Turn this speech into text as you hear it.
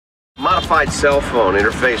Modified cell phone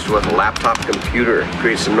interfaced with a laptop computer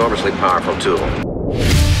creates an enormously powerful tool.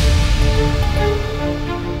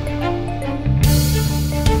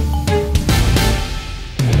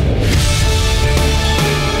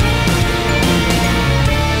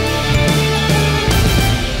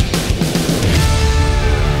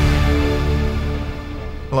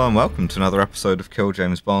 Hello and welcome to another episode of Kill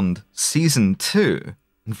James Bond Season 2.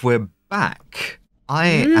 And we're back. I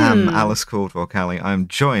am Alice Caldwell-Calley. I am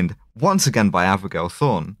joined once again by Abigail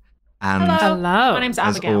Thorne. And Hello. My name's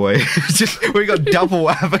as Abigail. always, we got double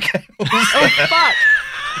Abigail. Oh, fuck.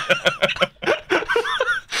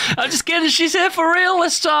 I'm just kidding, she's here for real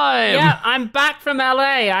this time. Yeah, I'm back from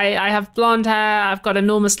LA. I have blonde hair, I've got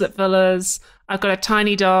enormous lip fillers, I've got a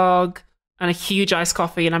tiny dog, and a huge iced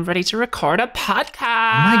coffee, and I'm ready to record a podcast.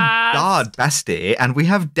 My God, bestie. And we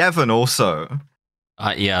have Devon also.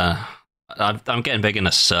 Yeah. I'm getting big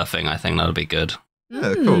into surfing. I think that'll be good.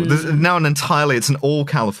 Yeah, cool. This is now it's an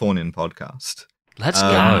all-Californian podcast. Let's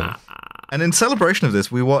go. And in celebration of this,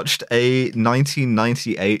 we watched a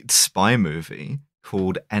 1998 spy movie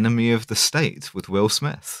called Enemy of the State with Will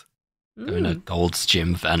Smith. Going to Gold's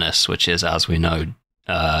Gym Venice, which is, as we know,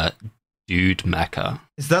 Dude Mecca.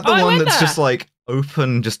 Is that the one that's just like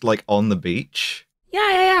open, just like on the beach? Yeah.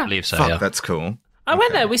 I believe so, Fuck, yeah. that's cool. I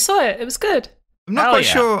went there, we saw it was good. I'm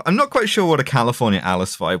not quite sure what a California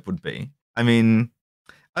Alice vibe would be. I mean,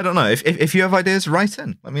 I don't know. If you have ideas, write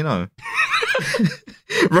in. Let me know.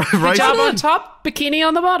 Hijab on top, bikini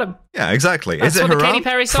on the bottom. Yeah, exactly. That's Is it what the Haram? Katy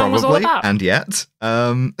Perry song Probably, was all about. And yet.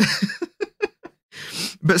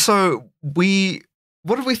 But so,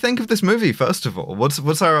 what did we think of this movie, first of all? What's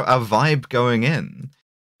our vibe going in?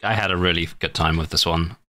 I had a really good time with this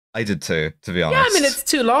one. I did too, to be honest. Yeah, I mean, it's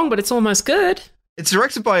too long, but it's almost good. It's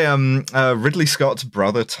directed by Ridley Scott's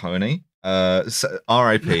brother, Tony.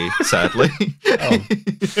 R.I.P., sadly. I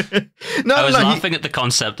was laughing at the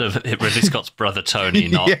concept of Ridley Scott's brother, Tony,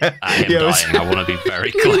 not at him dying. I want to be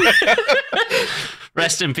very clear.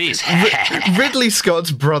 Rest in peace. Ridley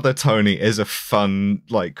Scott's brother Tony is a fun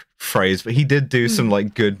phrase, but he did do some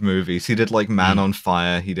good movies. He did Man on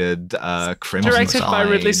Fire. He did Crimson Directed by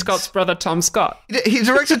Tide. Ridley Scott's brother Tom Scott. He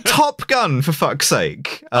directed Top Gun, for fuck's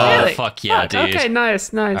sake. Really? Fuck yeah, dude. Okay,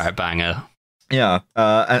 nice. All right, banger. Yeah,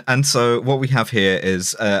 and so what we have here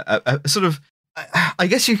is a sort of, I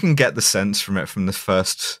guess you can get the sense from it from the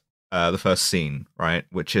first scene, right?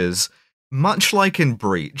 Which is, much like in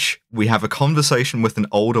Breach, we have a conversation with an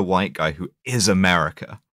older white guy who is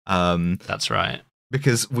America. That's right.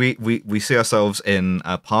 Because we see ourselves in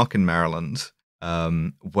a park in Maryland,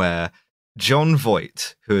 where John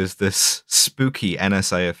Voight, who is this spooky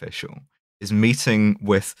NSA official, is meeting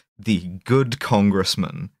with the good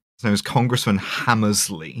congressman. His name is Congressman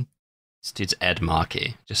Hammersley. This dude's Ed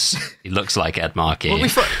Markey. He looks like Ed Markey.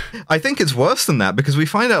 Well, I think it's worse than that, because we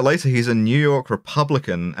find out later he's a New York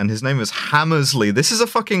Republican, and his name is Hammersley. This is a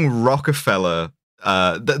fucking Rockefeller.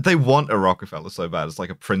 They want a Rockefeller so bad. It's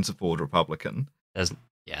like a principled Republican. There's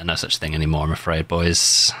no such thing anymore, I'm afraid,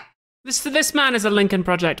 boys. This man is a Lincoln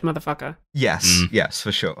Project motherfucker. Yes,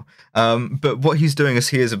 for sure. But what he's doing is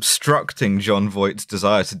he is obstructing John Voight's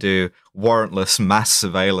desire to do warrantless mass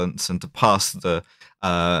surveillance and to pass the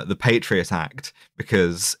Patriot Act,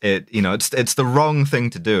 because it's the wrong thing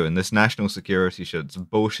to do, and this national security shit, it's a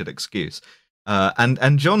bullshit excuse.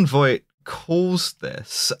 And John Voight calls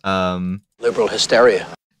this Liberal hysteria.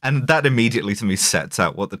 And that immediately to me sets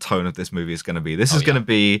out what the tone of this movie is going to be. This is going to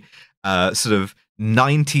be sort of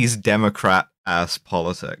 90s Democrat-ass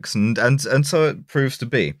politics, and so it proves to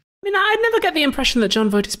be. I mean, I never get the impression that John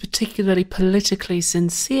Voight is particularly politically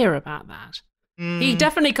sincere about that. He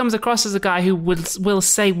definitely comes across as a guy who will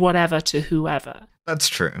say whatever to whoever. That's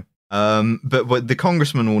true. But the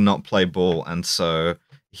congressman will not play ball, and so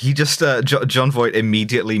he just John Voight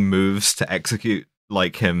immediately moves to execute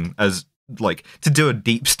him as to do a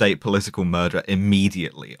deep state political murder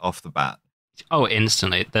immediately off the bat. Oh,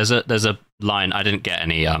 instantly. There's a line. I didn't get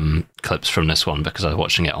any clips from this one because I was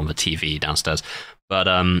watching it on the TV downstairs. But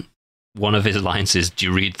one of his lines is, "Do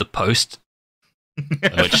you read the Post?"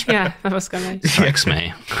 Which yeah, that was going to strikes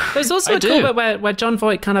me. There's also a cool bit where John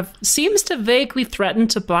Voight kind of seems to vaguely threaten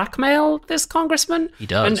to blackmail this congressman. He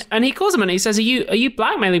does. And he calls him and he says, are you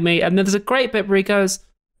blackmailing me? And then there's a great bit where he goes,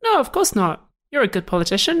 no, of course not. You're a good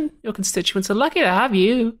politician. Your constituents are lucky to have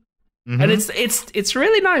you. Mm-hmm. And it's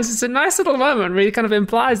really nice. It's a nice little moment where he kind of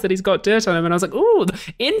implies that he's got dirt on him. And I was like, ooh,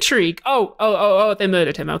 intrigue. Oh, they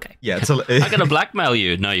murdered him. Okay. Yeah, I'm going to blackmail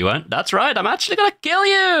you. No, you won't. That's right. I'm actually going to kill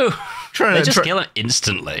you. They just kill him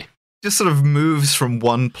instantly. just sort of moves from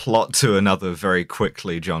one plot to another very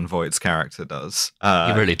quickly. Jon Voight's character does.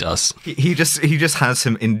 He really does. He just has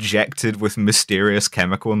him injected with mysterious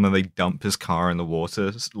chemical, and then they dump his car in the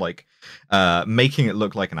water, like making it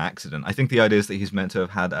look like an accident. I think the idea is that he's meant to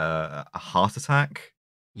have had a heart attack.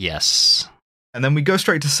 Yes. And then we go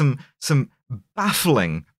straight to some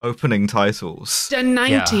baffling opening titles. The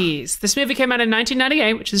 90s. This movie came out in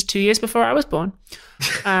 1998, which is 2 years before I was born.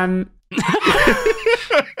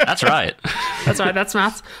 That's right. That's right. That's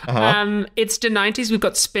maths. It's the 90s. We've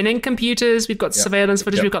got spinning computers. We've got surveillance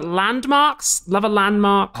footage. We've got landmarks. Love a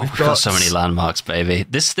landmark. We've got so many landmarks, baby.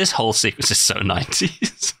 This whole sequence is so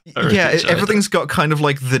 90s. Everything's got kind of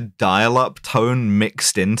like the dial-up tone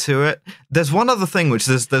mixed into it. There's one other thing, which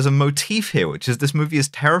there's a motif here, which is this movie is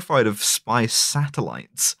terrified of spy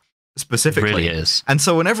satellites. Specifically. It really is. And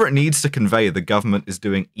so whenever it needs to convey the government is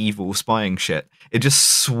doing evil spying shit, it just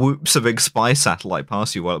swoops a big spy satellite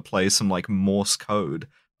past you while it plays some like Morse code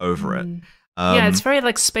over it. It's very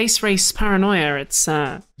like space race paranoia. It's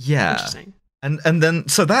interesting. And then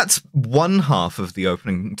so that's one half of the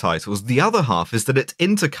opening titles. The other half is that it's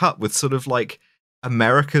intercut with sort of like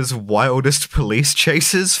America's wildest police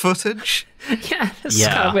chases footage. It's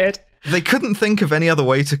kind of weird. They couldn't think of any other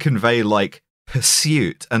way to convey like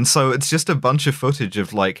pursuit, and so it's just a bunch of footage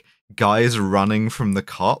of like guys running from the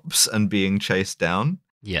cops and being chased down.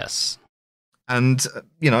 Yes. And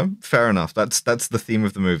fair enough, that's the theme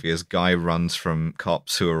of the movie, is guy runs from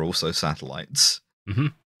cops who are also satellites.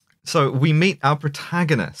 So we meet our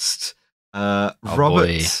protagonist,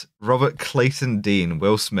 Robert Clayton Dean,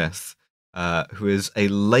 Will Smith, who is a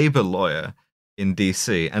labor lawyer in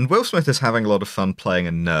DC, and Will Smith is having a lot of fun playing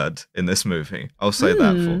a nerd in this movie. I'll say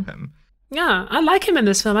that for him. Yeah, I like him in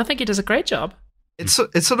this film. I think he does a great job. It's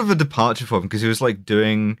sort of a departure for him, because he was like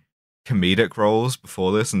doing comedic roles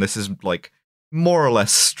before this, and this is like more or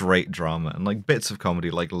less straight drama, and like bits of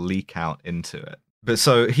comedy like leak out into it. But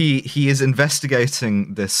so he is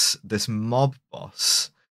investigating this mob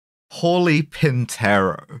boss, Paulie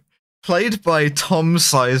Pintero, played by Tom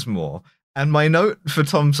Sizemore. And my note for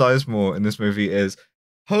Tom Sizemore in this movie is,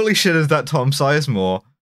 holy shit, is that Tom Sizemore?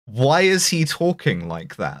 Why is he talking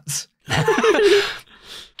like that?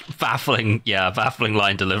 Baffling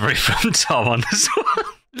line delivery from Tom on this one.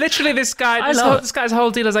 Literally, this guy's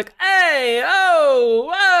whole deal is like, hey, oh,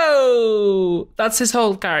 whoa. That's his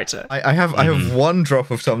whole character. I have one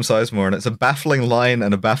drop of Tom Sizemore, and it's a baffling line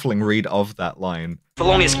and a baffling read of that line.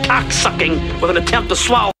 Felonious cocksucking with an attempt to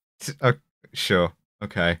swallow. Sure,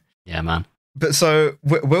 okay. Yeah, man. But so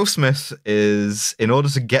Will Smith is, in order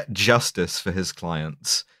to get justice for his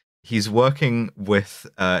clients, he's working with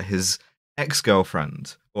his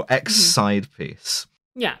ex-girlfriend or ex-side piece.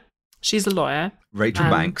 Yeah, she's a lawyer. Rachel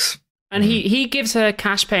Banks. And he gives her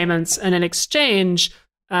cash payments, and in exchange,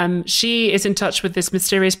 she is in touch with this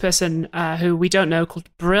mysterious person who we don't know, called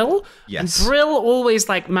Brill. Yes. And Brill always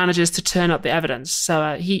like manages to turn up the evidence.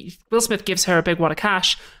 So Will Smith gives her a big wad of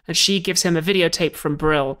cash, and she gives him a videotape from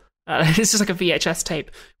Brill. This is like a VHS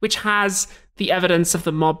tape, which has the evidence of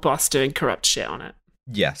the mob boss doing corrupt shit on it.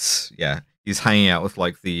 Yes, yeah. He's hanging out with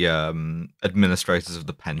like the administrators of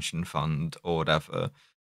the pension fund or whatever.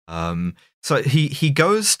 So he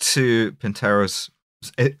goes to Pintero's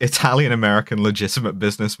Italian-American legitimate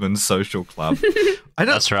businessman social club.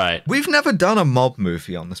 That's right. We've never done a mob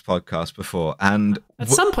movie on this podcast before, and at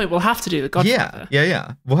some point we'll have to do The Godfather.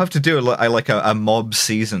 Yeah. We'll have to do a mob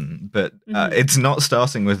season, but it's not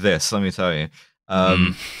starting with this. Let me tell you.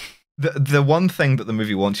 The one thing that the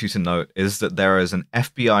movie wants you to note is that there is an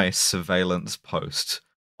FBI surveillance post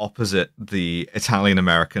opposite the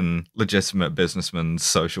Italian-American legitimate businessman's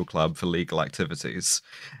social club for legal activities.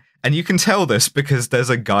 And you can tell this because there's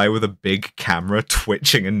a guy with a big camera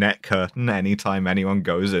twitching a net curtain anytime anyone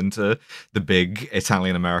goes into the big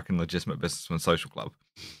Italian-American legitimate businessman's social club.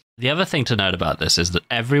 The other thing to note about this is that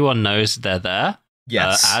everyone knows they're there.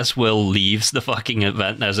 Yes. As Will leaves the fucking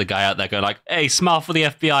event, there's a guy out there going like, hey, smile for the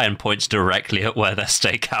FBI, and points directly at where their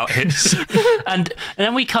stakeout is. and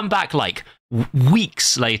then we come back like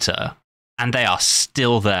weeks later, and they are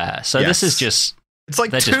still there. So this is just... It's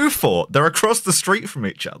like Two-Fort. They're across the street from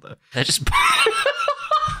each other. They're just...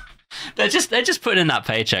 They're just putting in that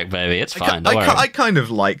paycheck, baby. It's fine. I kind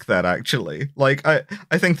of like that, actually. Like, I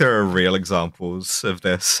think there are real examples of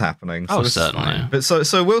this happening. So certainly. But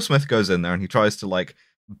so Will Smith goes in there and he tries to like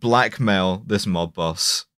blackmail this mob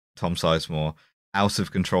boss, Tom Sizemore, out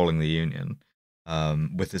of controlling the union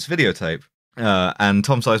with this videotape. And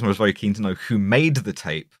Tom Sizemore is very keen to know who made the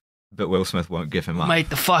tape, but Will Smith won't give him up. Made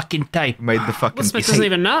the fucking tape. Made the fucking Will Smith doesn't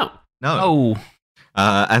even know. No.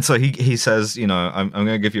 And so he says, I'm going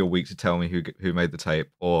to give you a week to tell me who made the tape,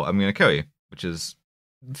 or I'm going to kill you, which is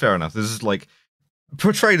fair enough. This is like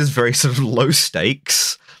portrayed as very sort of low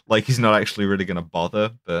stakes, like he's not actually really going to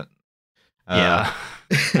bother, but yeah.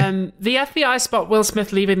 The FBI spot Will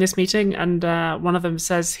Smith leaving this meeting, and one of them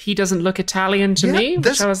says he doesn't look Italian to me,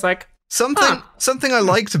 which I was like, something I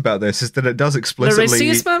liked about this is that it does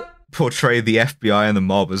explicitly portray the FBI and the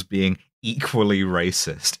mob as being equally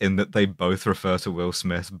racist in that they both refer to Will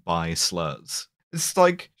Smith by slurs. It's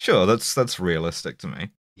like, sure, that's realistic to me.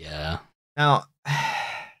 Yeah. Now,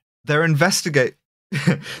 they're investigating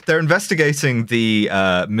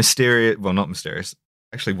the mysterious. Well, not mysterious.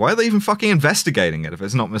 Actually, why are they even fucking investigating it if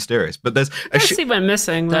it's not mysterious? But there's he went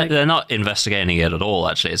missing. They're not investigating it at all,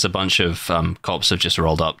 actually. It's a bunch of cops have just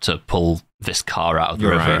rolled up to pull this car out of the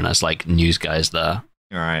river, and there's like news guys there.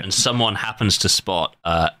 All right. And someone happens to spot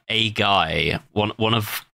a guy, one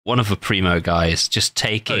of the primo guys, just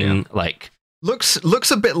taking like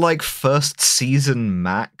looks a bit like first season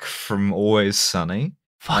Mac from Always Sunny.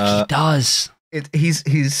 Fuck, he does. His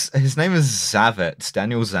name is Zavitz,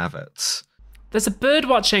 Daniel Zavitz. There's a bird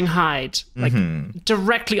watching hide, like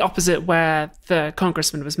directly opposite where the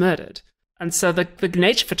congressman was murdered. And so the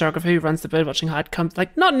nature photographer who runs the bird watching hide comes,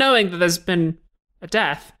 like, not knowing that there's been a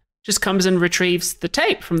death, just comes and retrieves the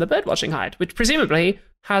tape from the bird watching hide, which presumably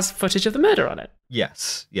has footage of the murder on it.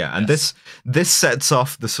 Yes, yeah, and this sets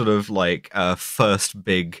off the sort of like first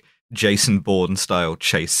big Jason Bourne style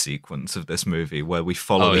chase sequence of this movie, where we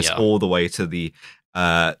follow all the way to the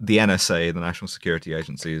NSA, the National Security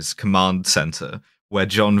Agency's command center, where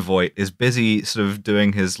John Voight is busy sort of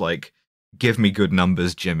doing his like "give me good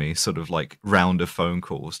numbers, Jimmy" sort of like round of phone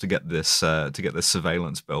calls to get this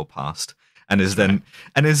surveillance bill passed, and is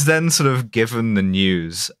then sort of given the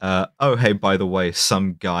news. Oh, hey, by the way,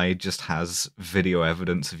 some guy just has video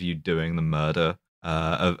evidence of you doing the murder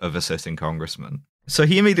of a sitting congressman. So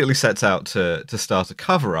he immediately sets out to start a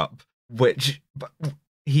cover up, which.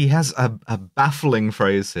 He has a baffling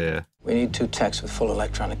phrase here. We need 2 techs with full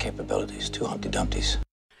electronic capabilities, 2 Humpty Dumptys.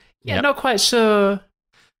 Yeah, not quite sure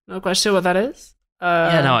what that is.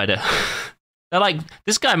 Yeah, no idea. They're like,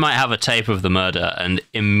 this guy might have a tape of the murder, and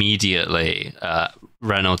immediately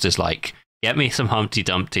Reynolds is like, get me some Humpty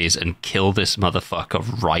Dumptys and kill this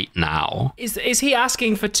motherfucker right now. Is he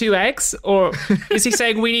asking for 2 eggs, or is he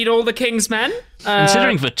saying we need all the king's men?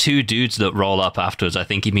 Considering the 2 dudes that roll up afterwards, I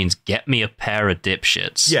think he means get me a pair of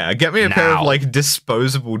dipshits. Yeah, get me a pair of like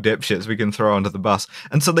disposable dipshits we can throw onto the bus.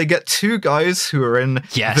 And so they get 2 guys who are in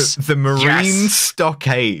the Marine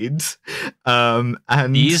stockade. And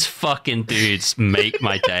these fucking dudes make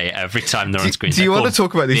my day every time they're on screen. Do you want to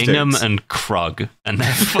talk about these Bingham dudes? and Krug, and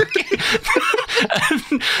they're fucking.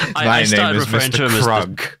 My name is Mr.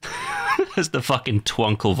 Krug. As the fucking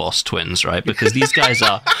Twunkelvoss twins, right? Because these guys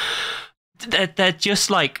are. They're just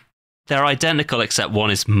like, they're identical, except one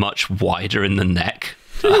is much wider in the neck,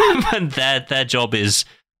 and their job is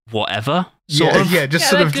whatever. Sort of. Just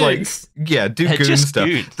sort of goons. Like, do goon stuff.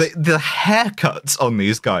 Goons. The haircuts on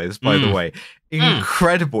these guys, by the way,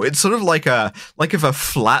 incredible. It's sort of like if a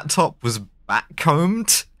flat top was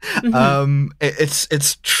backcombed.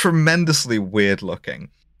 It's tremendously weird looking.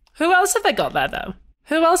 Who else have they got there though?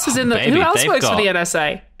 Who else is in the? Who else works for the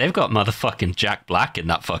NSA? They've got motherfucking Jack Black in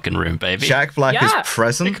that fucking room, baby. Jack Black is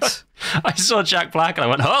present. I saw Jack Black and I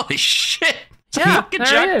went, "Holy shit!" Yeah, fucking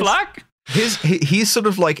Jack Black. He's sort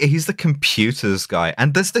of like, he's the computers guy,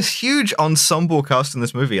 and there's this huge ensemble cast in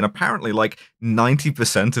this movie, and apparently like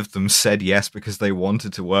 90% of them said yes because they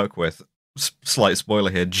wanted to work with. Slight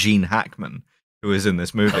spoiler here: Gene Hackman, who is in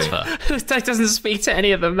this movie. That doesn't speak to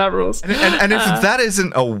any of them, that rules. And if that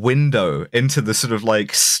isn't a window into the sort of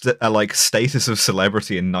like status of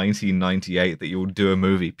celebrity in 1998, that you'll do a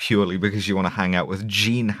movie purely because you want to hang out with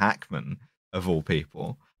Gene Hackman, of all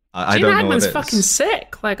people. I don't know what it is. Gene Hackman's fucking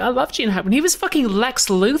sick. Like, I love Gene Hackman. He was fucking Lex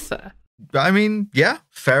Luthor. I mean, yeah,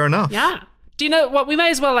 fair enough. Yeah. Do you know what? We may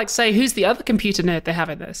as well like say who's the other computer nerd they have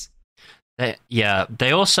in this.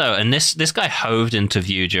 They also, and this guy hoved into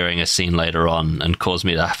view during a scene later on and caused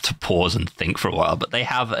me to have to pause and think for a while, but they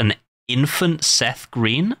have an infant Seth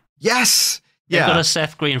Green. Yes! They've got a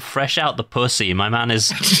Seth Green fresh out the pussy. My man is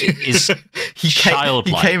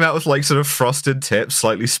childlike. He came out with like sort of frosted tips,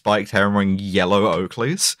 slightly spiked hair, and wearing yellow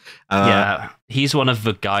Oakleys. He's one of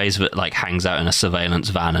the guys that like hangs out in a surveillance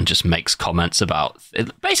van and just makes comments about.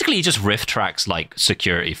 Basically, he just riff tracks like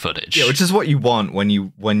security footage. Yeah, which is what you want when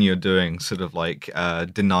you're doing sort of like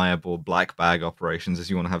deniable black bag operations. Is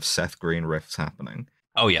you want to have Seth Green riffs happening.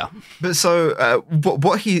 Oh yeah. But so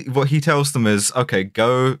what he tells them is, okay,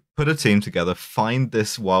 go put a team together, find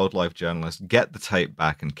this wildlife journalist, get the tape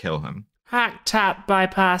back, and kill him. Hack, tap,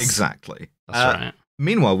 bypass. Exactly. That's right.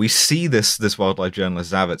 Meanwhile, we see this wildlife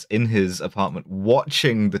journalist Zavitz in his apartment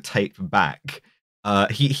watching the tape back.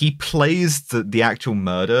 He plays the actual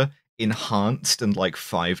murder enhanced and like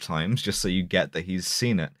 5 times just so you get that he's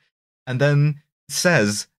seen it, and then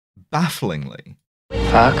says bafflingly,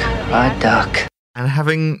 "Fuck a duck." And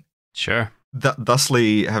having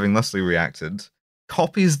thusly reacted,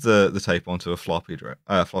 copies the tape onto a floppy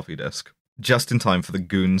disk just in time for the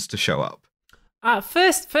goons to show up.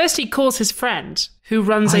 First he calls his friend who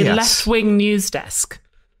runs a left-wing news desk.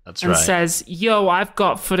 That's and right. says, "Yo, I've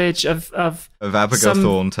got footage of Abigail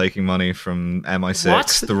Thorne taking money from MI6,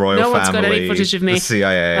 what? the royal no one's family, got any footage of me. the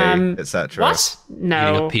CIA, etc." What?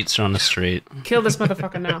 No. Eating a pizza on the street. Kill this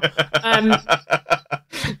motherfucker now.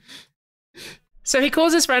 So he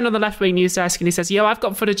calls his friend on the left-wing news desk and he says, "Yo, I've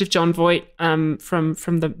got footage of John Voight from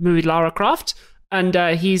the movie Lara Croft, and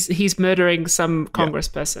he's murdering some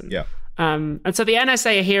congressperson." Yeah. And so the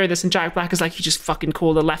NSA are hearing this, and Jack Black is like, "You just fucking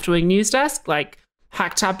call the left-wing news desk, like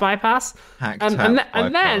hack tab bypass." And then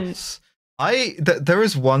there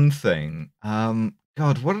is one thing.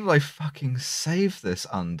 God, what did I fucking save this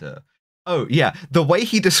under? Oh yeah, the way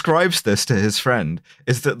he describes this to his friend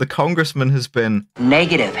is that the congressman has been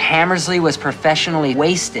Negative. Hammersley was professionally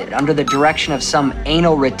wasted under the direction of some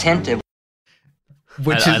anal retentive.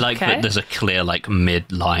 I like that there's a clear like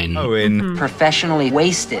mid-line. Oh, in professionally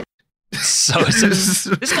wasted. So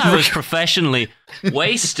this guy was professionally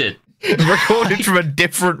wasted. Recorded from a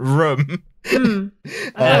different room.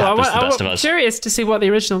 I'm curious to see what the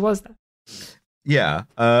original was then. Yeah.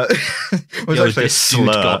 It was actually this dude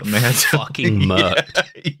got fucking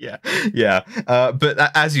murked. Yeah.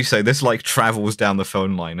 But as you say, this like travels down the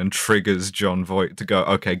phone line and triggers John Voight to go,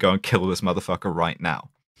 okay, go and kill this motherfucker right now.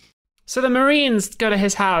 So the Marines go to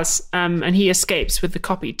his house and he escapes with the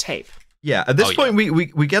copied tape. Yeah, at this point,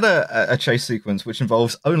 we get a chase sequence which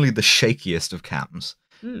involves only the shakiest of cams.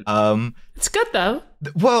 It's good, though.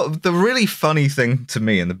 Well, the really funny thing to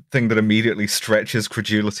me, and the thing that immediately stretches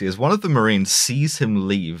credulity, is one of the Marines sees him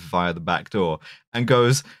leave via the back door and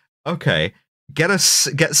goes, okay, get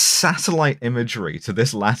satellite imagery to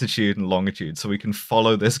this latitude and longitude so we can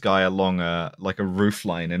follow this guy along a roof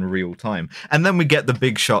line in real time. And then we get the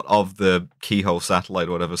big shot of the keyhole satellite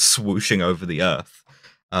or whatever swooshing over the Earth.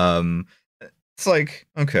 It's like,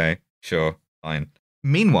 okay, sure, fine.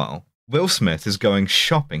 Meanwhile, Will Smith is going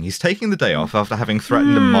shopping. He's taking the day off after having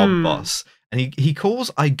threatened a mob boss. And he calls,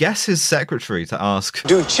 I guess, his secretary to ask,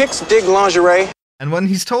 "Do chicks dig lingerie?" And when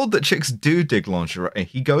he's told that chicks do dig lingerie,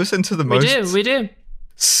 he goes into the most we do.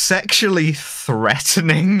 sexually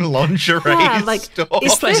threatening lingerie store.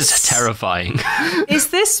 This place is terrifying. Is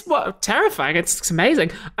this what terrifying? It's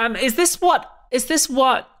amazing. Is this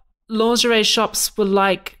what lingerie shops were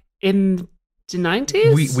like in the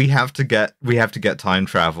 90s? We have to get time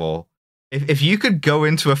travel. If you could go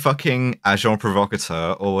into a fucking agent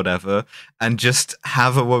provocateur or whatever and just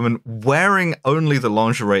have a woman wearing only the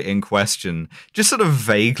lingerie in question just sort of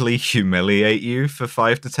vaguely humiliate you for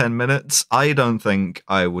 5 to 10 minutes, I don't think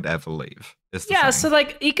I would ever leave. So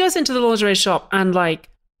like he goes into the lingerie shop and like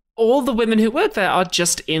all the women who work there are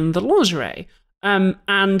just in the lingerie.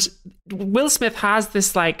 And Will Smith has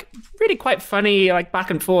this like really quite funny like back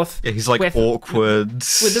and forth. Yeah, he's like awkward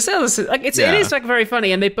with the sales. Like it is like very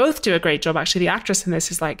funny, and they both do a great job. Actually, the actress in this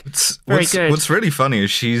is like very good. What's really funny is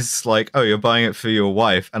she's like, "Oh, you're buying it for your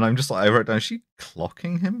wife," and I'm just like, I wrote down, is she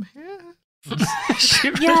clocking him here? She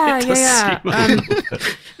really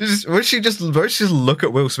Would she just look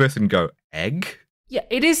at Will Smith and go, "Egg"? Yeah,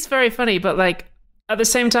 it is very funny, but like at the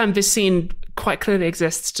same time, this scene quite clearly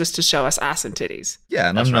exists just to show us ass and titties. Yeah,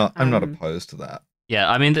 and I'm not opposed to that. Yeah,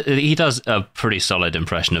 I mean, he does a pretty solid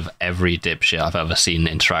impression of every dipshit I've ever seen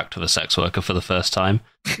interact with a sex worker for the first time,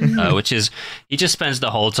 which is, he just spends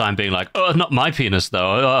the whole time being like, "Oh, not my penis,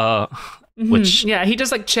 though." Which he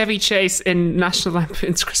does like Chevy Chase in National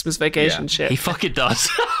Lampoon's Christmas Vacation shit. He fucking does.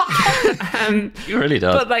 He really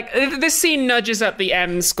does. But like this scene nudges up the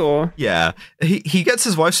M score. Yeah, he gets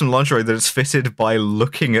his wife some lingerie that is fitted by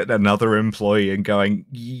looking at another employee and going,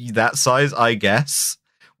 "That size, I guess."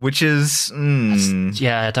 Which is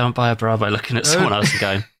don't buy a bra by looking at someone else and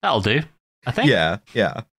going, "That'll do." I think. Yeah.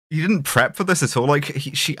 He didn't prep for this at all. Like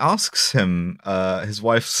she asks him his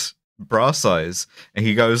wife's bra size, and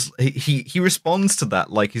he goes, he responds to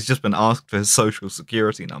that like he's just been asked for his social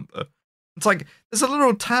security number. It's like there's a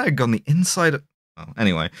little tag on the inside of...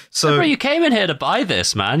 anyway, so remember, you came in here to buy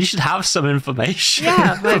this, man. You should have some information.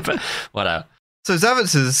 Yeah, whatever. So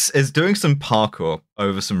Zavitz is doing some parkour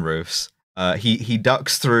over some roofs. He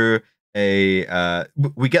ducks through we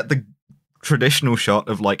get the traditional shot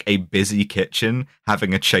of like a busy kitchen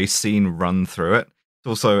having a chase scene run through it. It's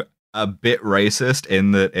also a bit racist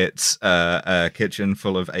in that it's a kitchen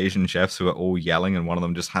full of Asian chefs who are all yelling, and one of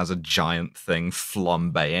them just has a giant thing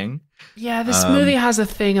flambeing. Yeah, this movie has a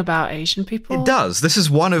thing about Asian people. It does. This is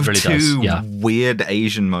one of It really two does, yeah. weird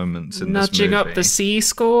Asian moments in this Nudging movie. up the C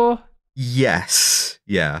score. Yes.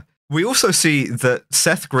 Yeah. We also see that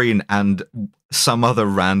Seth Green and some other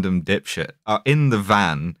random dipshit are in the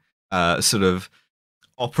van, sort of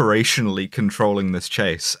operationally controlling this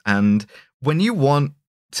chase. And when you want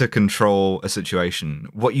to control a situation,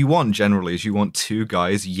 what you want generally is you want two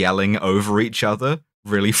guys yelling over each other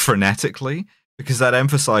really frenetically, because that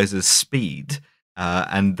emphasizes speed,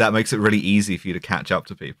 and that makes it really easy for you to catch up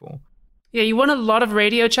to people. Yeah, you want a lot of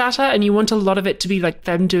radio chatter, and you want a lot of it to be like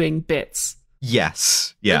them doing bits.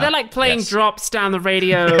 Yes. Yeah. They're like playing Yes. drops down the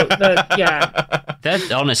radio. Yeah.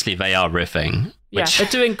 Honestly, they are riffing. Yeah, Which, they're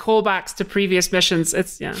doing callbacks to previous missions.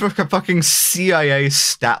 It's, yeah. Fucking CIA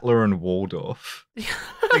Statler and Waldorf.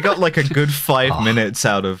 They got like a good 5 minutes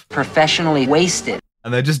out of, Professionally wasted.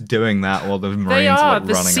 and they're just doing that while the Marines They are are like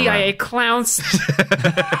the running CIA around. clowns.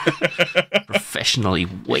 professionally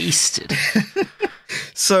wasted.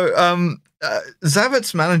 So,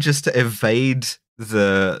 Zavitz manages to evade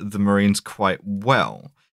the Marines quite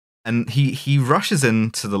well, and he rushes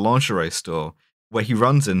into the lingerie store where he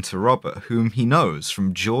runs into Robert, whom he knows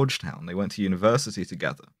from Georgetown. They went to university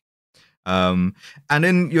together. And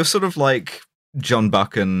in your sort of like John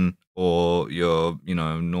Buchan or your,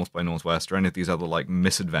 North by Northwest or any of these other like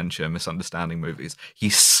misunderstanding movies, he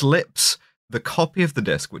slips the copy of the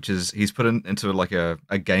disc, which is he's put into like a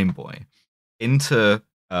Game Boy, into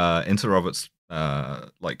Robert's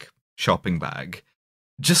like shopping bag,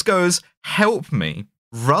 just goes, "Help me,"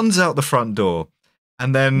 runs out the front door,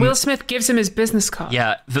 and then Will Smith gives him his business card.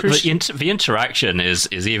 Yeah, the interaction is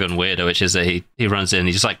even weirder, which is that he runs in,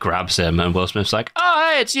 he just like grabs him, and Will Smith's like,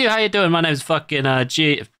 "Oh, hey, it's you, how you doing? My name's fucking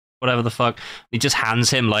G, whatever the fuck." He just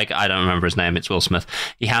hands him, like, I don't remember his name, it's Will Smith.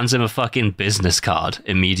 He hands him a fucking business card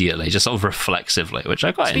immediately, just sort of reflexively, which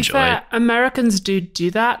I quite To be enjoy. fair, Americans do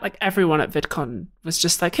that. Like, everyone at VidCon was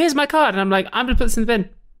just like, "Here's my card," and I'm like, "I'm gonna put this in the bin."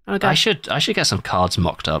 Okay. I should get some cards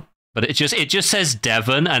mocked up. But it just says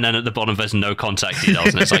Devon, and then at the bottom there's no contact details,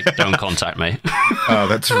 and it's like, don't contact me. Oh,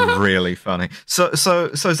 that's really funny. So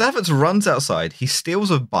Zavitz runs outside. He steals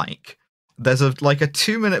a bike. There's a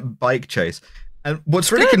 2-minute bike chase, and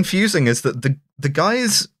what's really confusing is that the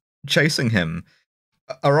guys chasing him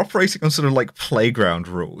are operating on sort of like playground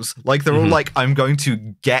rules. Like they're all like, "I'm going to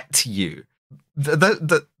get you."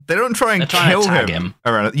 They don't try and kill to tag him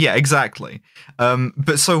around. Yeah, exactly.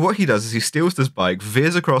 But so what he does is he steals this bike,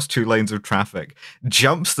 veers across 2 lanes of traffic,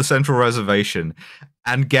 jumps the central reservation,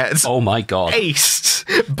 and gets Oh my god.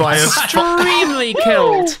 aced by a Extremely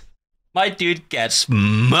killed. My dude gets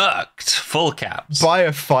murked, full caps. by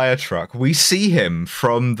a fire truck. We see him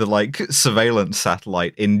from the surveillance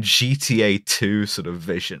satellite in GTA 2 sort of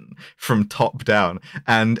vision from top down.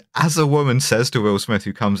 And as a woman says to Will Smith,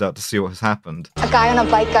 who comes out to see what has happened, A guy on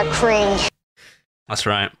a bike got cringe. That's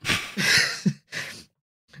right.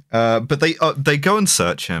 but they go and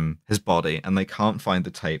search his body, and they can't find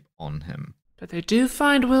the tape on him. But they do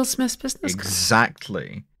find Will Smith's business card.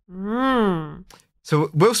 Exactly. Mm. So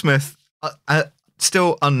Will Smith,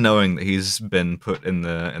 still unknowing that he's been put in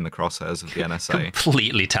the crosshairs of the NSA.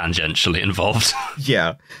 Completely tangentially involved.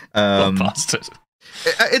 Yeah. What bastard.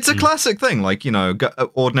 It's a classic thing,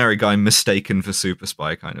 ordinary guy mistaken for super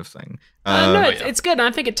spy kind of thing. No, it's good. And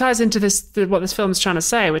I think it ties into what this film's trying to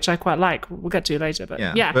say, which I quite like. We'll get to later. But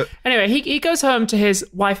yeah. Anyway, he goes home to his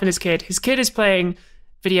wife and his kid. His kid is playing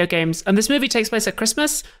video games, and this movie takes place at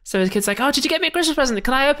Christmas. So his kid's like, "Oh, did you get me a Christmas present?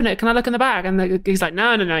 Can I open it? Can I look in the bag?" And he's like,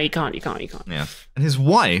 No, you can't. Yeah. And his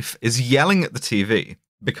wife is yelling at the TV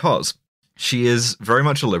because she is very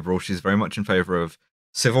much a liberal. She's very much in favor of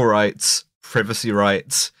civil rights, privacy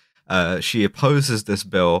rights. She opposes this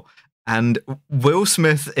bill, and Will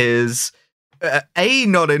Smith is A,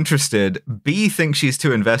 not interested, B, thinks she's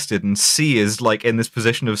too invested, and C, is in this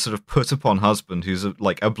position of sort of put upon husband who's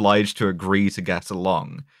obliged to agree to get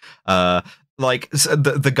along. The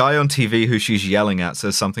guy on TV who she's yelling at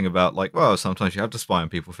says something about well, sometimes you have to spy on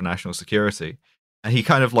people for national security. And he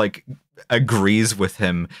kind of agrees with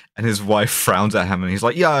him, and his wife frowns at him, and he's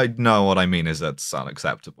like, "Yeah, no, what I mean is that's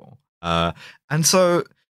unacceptable." And so,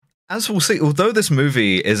 as we'll see, although this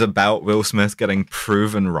movie is about Will Smith getting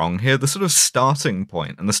proven wrong here, the sort of starting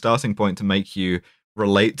point, and the starting point to make you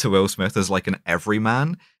relate to Will Smith as an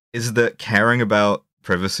everyman, is that caring about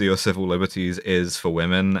privacy or civil liberties is for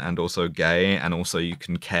women and also gay, and also you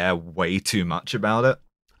can care way too much about it.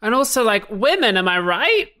 And also, like, women, am I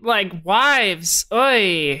right? Like, wives.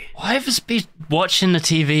 Oi. Wives be watching the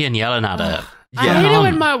TV and yelling at her. I hate it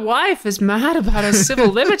when my wife is mad about her civil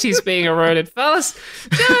liberties being eroded. Fellas,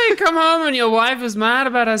 you come home and your wife is mad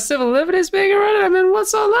about her civil liberties being eroded? I mean,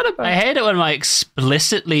 what's all that about? I hate it when my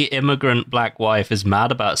explicitly immigrant black wife is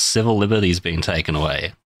mad about civil liberties being taken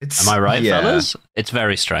away. Am I right, fellas? It's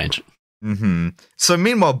very strange. Mm-hmm. So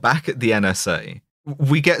meanwhile, back at the NSA,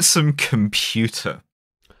 we get some computer.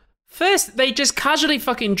 First, they just casually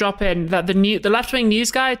fucking drop in that the left-wing news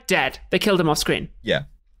guy, dead. They killed him off screen. Yeah.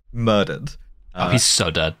 Murdered. Oh, he's so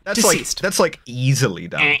dead. Deceased. That's like easily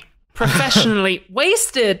done. Professionally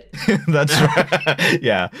wasted. That's right.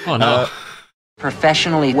 Yeah. Oh, no.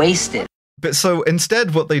 Professionally wasted. But so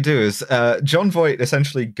instead what they do is John Voight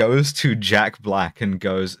essentially goes to Jack Black and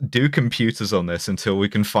goes, do computers on this until we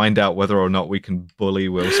can find out whether or not we can bully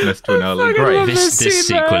Will Smith to an early grave. This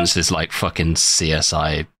sequence is like fucking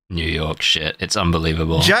CSI New York shit. It's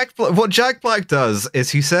unbelievable. What Jack Black does is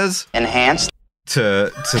he says... Enhanced.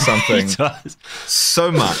 To something He does.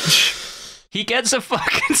 So much. He gets a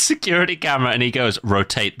fucking security camera and he goes,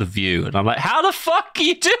 rotate the view. And I'm like, how the fuck are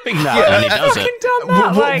you doing that? Yeah, and he does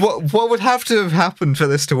it. What would have to have happened for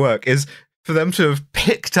this to work is for them to have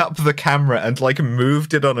picked up the camera and like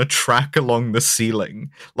moved it on a track along the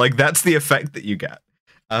ceiling. Like that's the effect that you get.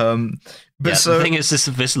 But the thing is,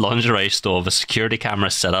 this lingerie store, the security camera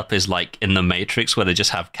setup is like in the Matrix, where they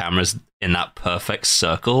just have cameras in that perfect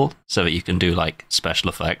circle so that you can do like special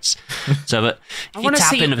effects. So that if you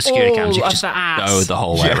tap into the security cameras, you can just go the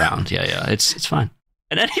whole way around. Yeah, it's fine.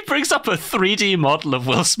 And then he brings up a 3D model of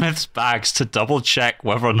Will Smith's bags to double check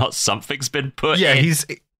whether or not something's been put in. Yeah,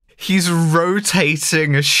 he's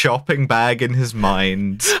rotating a shopping bag in his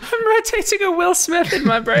mind. I'm rotating a Will Smith in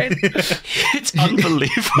my brain. It's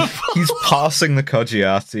unbelievable. He's passing the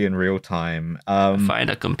Coggiati in real time. I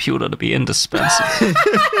find a computer to be indispensable.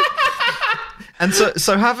 And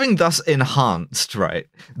so having thus enhanced, right,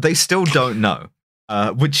 they still don't know.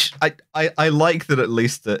 Which I like that at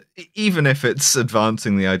least that even if it's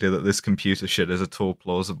advancing the idea that this computer shit is at all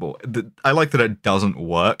plausible, I like that it doesn't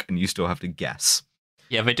work and you still have to guess.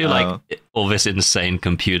 Yeah, they do like all this insane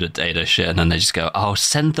computer data shit, and then they just go, "Oh,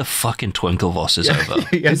 send the fucking Twinklevosses over."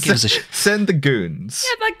 Who gives a shit? Send the goons.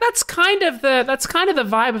 Yeah, like that's kind of the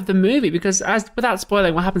vibe of the movie, because without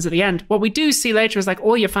spoiling what happens at the end, what we do see later is like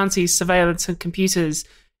all your fancy surveillance and computers.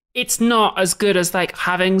 It's not as good as like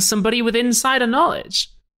having somebody with insider knowledge.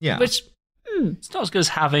 Yeah, which it's not as good as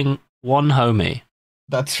having one homie.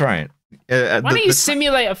 That's right. Why don't you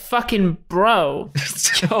simulate a fucking bro?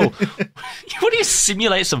 Yo, why don't you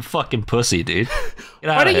simulate some fucking pussy, dude?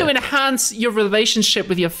 Why don't you enhance your relationship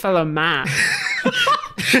with your fellow man?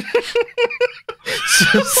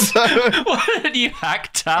 Why don't you hack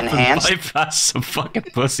tap and bypass some fucking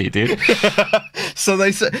pussy, dude? So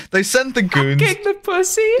they sent the goons. Hacking the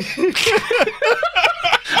pussy?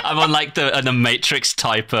 I'm on like the Matrix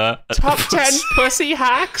typer. Top 10 pussy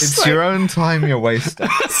hacks. It's your own time you're wasting.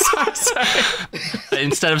 Sorry.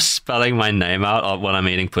 Instead of spelling my name out when I'm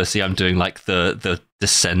eating pussy, I'm doing like the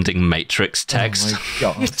descending Matrix text. Oh my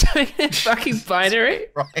God. You're doing it fucking binary?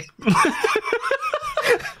 Right.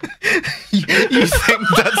 you think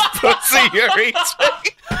that's pussy you're eating?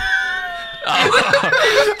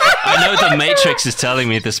 I know the Matrix is telling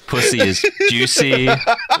me this pussy is juicy.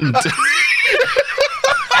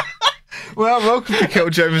 Well, welcome to Kill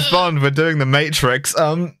James Bond. We're doing the Matrix.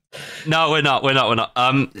 No, we're not.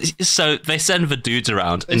 So they send the dudes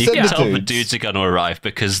around, and you can tell the dudes are going to arrive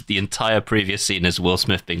because the entire previous scene is Will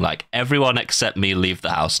Smith being like, "Everyone except me, leave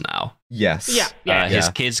the house now." Yes. Yeah. His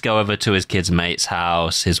kids go over to his kid's mate's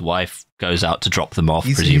house. His wife goes out to drop them off,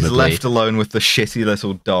 presumably. He's left alone with the shitty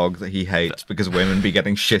little dog that he hates because women be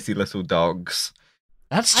getting shitty little dogs.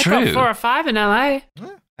 That's true. I got 4 or 5 in LA.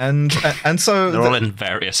 And so they're all in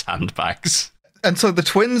various handbags. And so the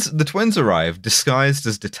twins arrive disguised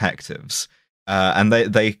as detectives, and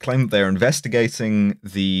they claim that they're investigating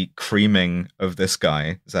the creaming of this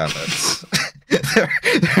guy, Zavitz.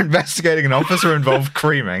 they're investigating an officer-involved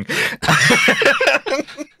creaming.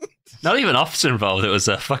 Not even officer involved, it was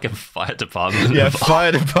a fucking fire department. Yeah,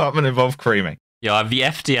 fire department involved creaming. Yeah, the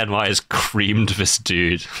FDNY has creamed this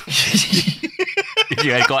dude. If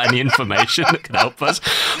you ain't got any information that can help us.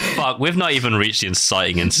 Fuck, we've not even reached the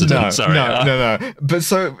inciting incident. No. But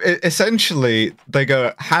so essentially, they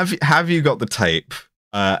go, "Have you got the tape?"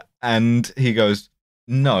 And he goes,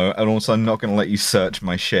 "No, and also I'm not going to let you search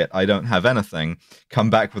my shit. I don't have anything. Come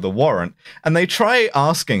back with a warrant." And they try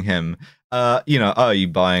asking him, are you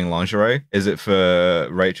buying lingerie? Is it for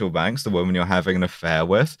Rachel Banks, the woman you're having an affair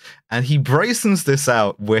with? And he brazens this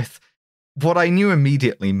out with what I knew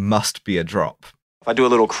immediately must be a drop. If I do a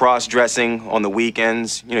little cross-dressing on the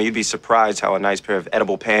weekends, you'd be surprised how a nice pair of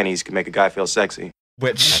edible panties can make a guy feel sexy.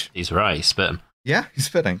 Which... He's right, he's spitting. Yeah, he's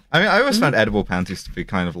spitting. I mean, I always found edible panties to be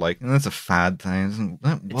kind of like, that's a fad thing.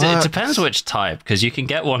 It depends which type, because you can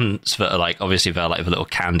get ones that are like, obviously they're like with a little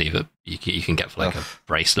candy that you can get for like a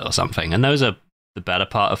bracelet or something, and those are the better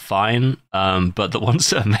part of fine, but the ones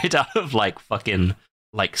that are made out of like fucking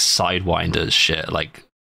like sidewinders shit, like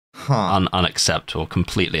unacceptable,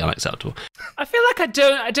 completely unacceptable. I feel like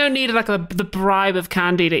I don't need like the bribe of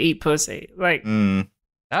candy to eat pussy. Like,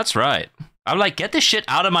 that's right. I'm like, get this shit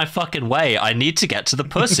out of my fucking way. I need to get to the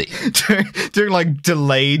pussy. doing like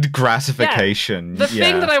delayed gratification. The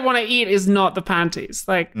thing that I want to eat is not the panties.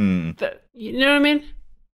 Like, you know what I mean?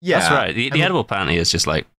 Yeah, that's right. The edible panty is just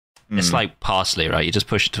like, it's like parsley, right? You just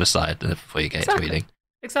push it to the side before you get to eating.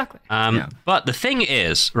 Exactly. But the thing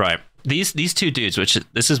is, right, these two dudes,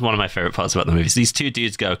 this is one of my favorite parts about the movies. These two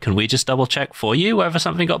dudes go, can we just double check for you whether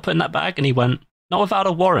something got put in that bag? And he went, not without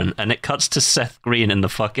a warrant. And it cuts to Seth Green in the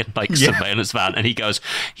fucking like surveillance van, and he goes,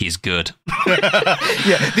 he's good.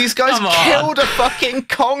 Yeah, these guys killed a fucking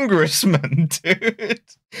congressman, dude.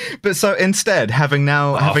 But so instead, having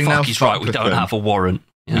now he's right, we don't have a warrant.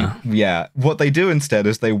 Yeah. What they do instead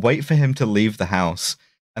is they wait for him to leave the house,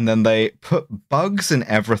 and then they put bugs in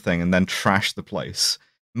everything and then trash the place.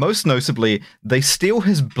 Most notably, they steal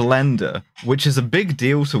his blender, which is a big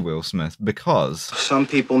deal to Will Smith because... Some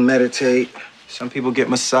people meditate, some people get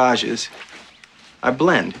massages. I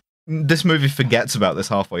blend. This movie forgets about this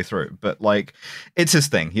halfway through, but like, it's his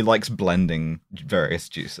thing. He likes blending various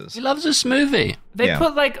juices. He loves a smoothie. They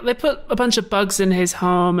put a bunch of bugs in his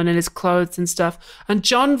home and in his clothes and stuff. And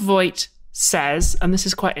Jon Voight says, and this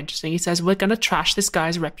is quite interesting, he says, we're going to trash this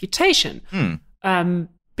guy's reputation.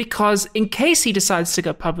 Because in case he decides to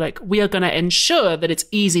go public, we are going to ensure that it's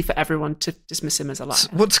easy for everyone to dismiss him as a liar.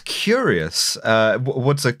 What's curious,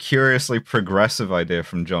 what's a curiously progressive idea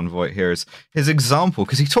from Jon Voight here is his example,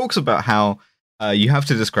 because he talks about how you have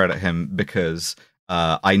to discredit him because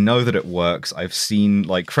I know that it works. I've seen,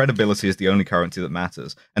 like, credibility is the only currency that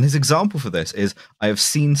matters. And his example for this is, I have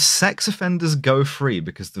seen sex offenders go free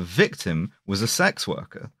because the victim was a sex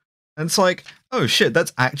worker. And it's like, oh shit,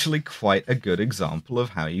 that's actually quite a good example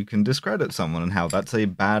of how you can discredit someone and how that's a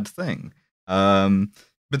bad thing. But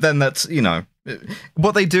then that's,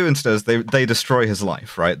 what they do instead is they destroy his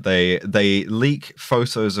life, right? They leak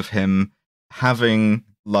photos of him having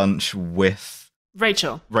lunch with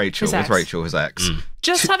Rachel, his ex.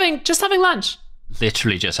 Just having lunch.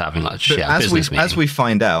 Literally just having lunch. But Yeah, as we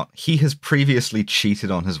find out, he has previously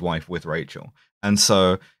cheated on his wife with Rachel. And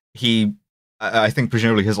so I think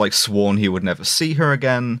presumably has like sworn he would never see her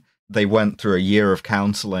again. They went through a year of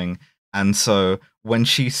counseling, and so when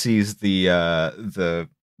she sees the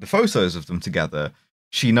photos of them together,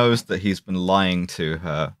 she knows that he's been lying to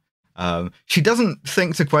her. She doesn't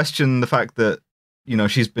think to question the fact that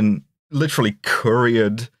she's been literally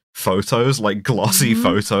couriered photos, like glossy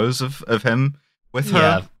photos of him with her.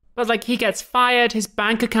 Yeah. But like he gets fired, his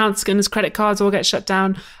bank accounts and his credit cards all get shut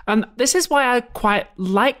down. This is why I quite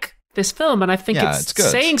like this film, and I think it's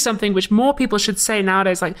saying something which more people should say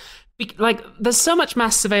nowadays. Like there's so much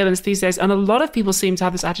mass surveillance these days, and a lot of people seem to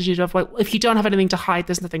have this attitude of, well, if you don't have anything to hide,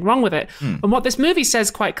 there's nothing wrong with it. And what this movie says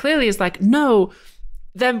quite clearly is like, no,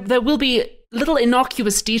 there will be little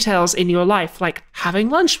innocuous details in your life, like having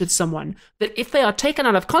lunch with someone, that if they are taken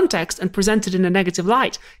out of context and presented in a negative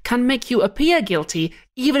light, can make you appear guilty,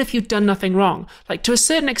 even if you've done nothing wrong. Like, to a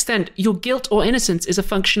certain extent, your guilt or innocence is a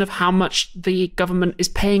function of how much the government is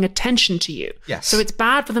paying attention to you. Yes. So it's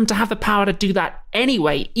bad for them to have the power to do that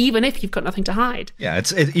anyway, even if you've got nothing to hide. Yeah,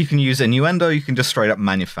 you can use innuendo, you can just straight up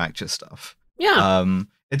manufacture stuff. Yeah.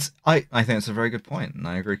 I think it's a very good point, and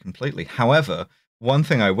I agree completely. However, one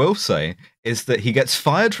thing I will say is that he gets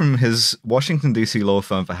fired from his Washington, D.C. law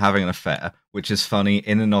firm for having an affair, which is funny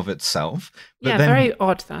in and of itself. But very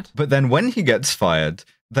odd that. But then when he gets fired,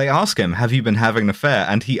 they ask him, have you been having an affair?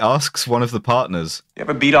 And he asks one of the partners, You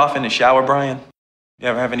ever beat off in the shower, Brian? You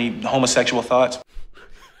ever have any homosexual thoughts?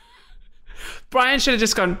 Brian should have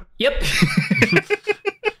just gone, yep.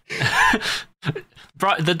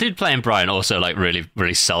 The dude playing Brian also like really,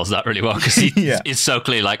 really sells that really well, because he's so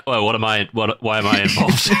clear like, oh, why am I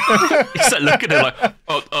involved? He's like looking at it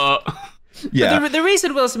like, Yeah. The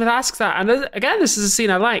reason Will Smith asks that, and again, this is a scene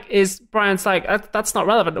I like, is Brian's like, that's not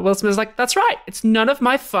relevant. And Will Smith's like, that's right. It's none of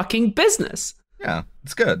my fucking business. Yeah,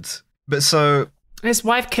 it's good. But so... His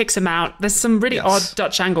wife kicks him out. There's some really odd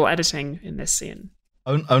Dutch angle editing in this scene.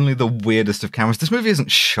 Only the weirdest of cameras. This movie isn't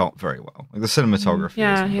shot very well. Like, the cinematography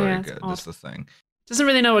isn't very good, is the thing. doesn't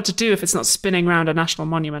really know what to do if it's not spinning around a national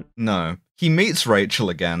monument. No. He meets Rachel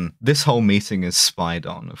again. This whole meeting is spied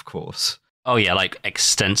on, of course. Oh yeah, like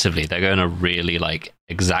extensively. They're going to really like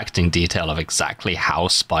exacting detail of exactly how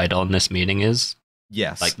spied on this meeting is.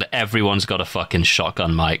 Yes. Like everyone's got a fucking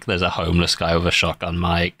shotgun mic. There's a homeless guy with a shotgun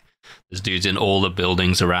mic. There's dudes in all the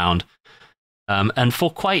buildings around. And for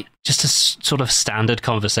quite just a sort of standard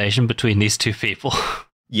conversation between these two people.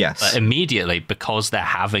 Yes. Immediately, because they're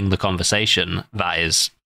having the conversation, that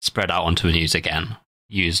is spread out onto the news again,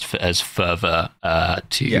 used as further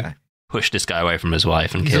to push this guy away from his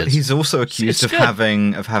wife and kids. He's also accused of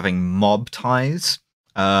having mob ties.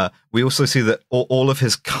 We also see that all of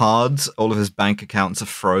his cards, all of his bank accounts are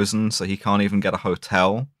frozen, so he can't even get a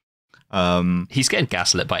hotel. He's getting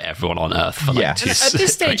gaslit by everyone on Earth. For like At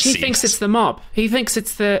this stage, he thinks it's the mob. He thinks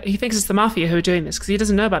it's the mafia who are doing this because he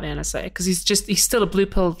doesn't know about the NSA because he's still a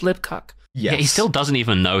blue-pilled libcuck. Yes. Yeah, he still doesn't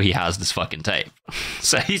even know he has this fucking tape.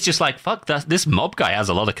 So he's just like, fuck, this mob guy has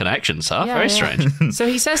a lot of connections, huh? Very strange. So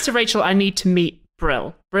he says to Rachel, I need to meet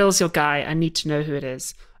Brill. Brill's your guy. I need to know who it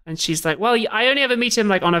is. And she's like, well, I only ever meet him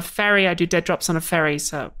like on a ferry. I do dead drops on a ferry.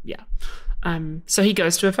 So, yeah. So he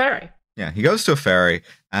goes to a ferry. Yeah, he goes to a ferry,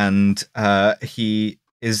 and he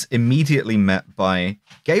is immediately met by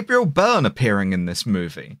Gabriel Byrne appearing in this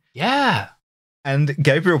movie. Yeah. And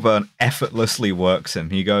Gabriel Byrne effortlessly works him.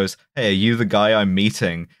 He goes, hey, are you the guy I'm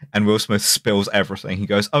meeting? And Will Smith spills everything. He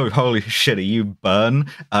goes, oh, holy shit, are you Byrne?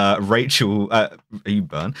 Rachel, are you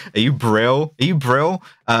Byrne? Are you Brill? Are you Brill?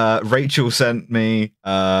 Rachel sent me,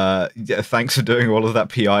 thanks for doing all of that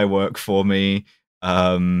PI work for me.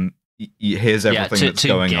 Here's everything that's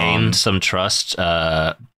going on. To gain some trust,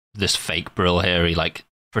 this fake Brill here, he like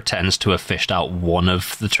pretends to have fished out one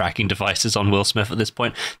of the tracking devices on Will Smith at this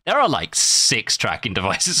point. There are like 6 tracking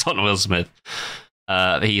devices on Will Smith.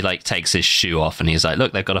 He like takes his shoe off and he's like,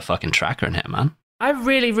 look, they've got a fucking tracker in here, man. I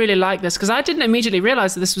really, really like this because I didn't immediately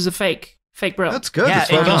realize that this was a fake Brill. That's good. Yeah,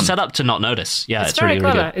 well it's set up to not notice. Yeah, it's very really,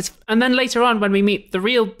 clever. really good. And then later on when we meet the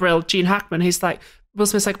real Brill, Gene Hackman, he's like, Will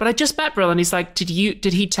Smith's like, but I just met Brill, and he's like, did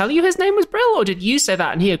he tell you his name was Brill, or did you say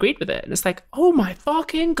that and he agreed with it? And it's like, oh my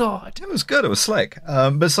fucking god, it was good. It was slick.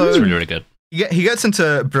 But so it's really, really good. He gets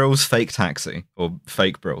into Brill's fake taxi, or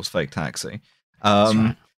fake Brill's fake taxi,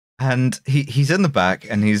 Right. and he's in the back,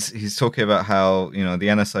 and he's talking about how the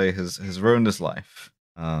NSA has ruined his life.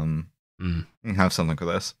 You can have something for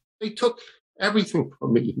this. They took everything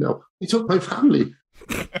from me. They took my family.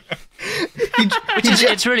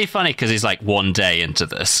 It's really funny because he's like one day into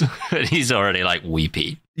this and he's already like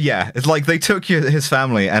weepy. Yeah, it's like they took his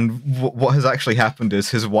family, and what has actually happened is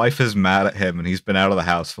his wife is mad at him and he's been out of the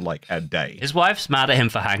house for like a day. His wife's mad at him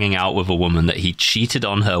for hanging out with a woman that he cheated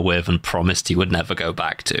on her with and promised he would never go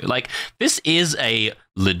back to. Like, this is a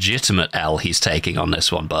legitimate L he's taking on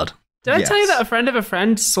this one, bud. Did I tell you that a friend of a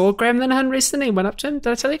friend saw Graham Linehan recently and went up to him?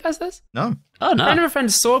 Did I tell you guys this? No. Oh, no. A friend of a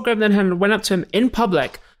friend saw Graham Linehan and went up to him in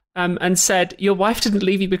public and said, your wife didn't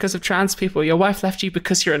leave you because of trans people. Your wife left you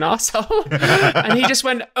because you're an asshole. And he just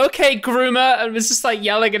went, okay, groomer, and was just like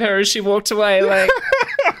yelling at her as she walked away, like,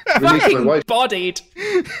 fucking bodied.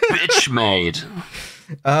 Bitch made.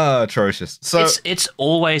 Atrocious. So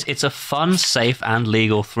it's a fun, safe, and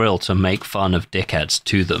legal thrill to make fun of dickheads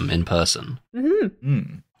to them in person.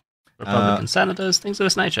 Mm-hmm. Republican senators, things of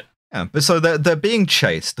this nature. Yeah, but so they're being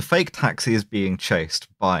chased. The fake taxi is being chased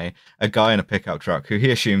by a guy in a pickup truck who he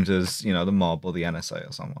assumes is, the mob or the NSA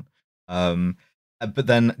or someone. But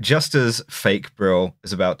then, just as fake Brill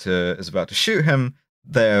is about to shoot him,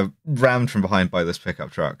 they're rammed from behind by this pickup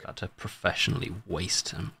truck. About to professionally waste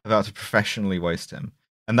him.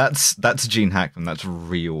 And that's Gene Hackman. That's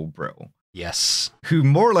real Brill. Yes. Who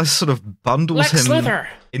more or less sort of bundles Lex him Luthor,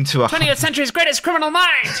 into a 20th century's greatest criminal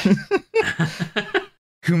mind.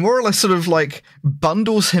 Who more or less sort of like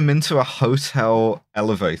bundles him into a hotel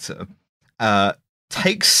elevator,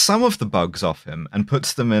 takes some of the bugs off him and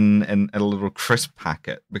puts them in a little crisp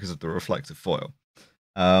packet because of the reflective foil,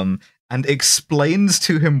 and explains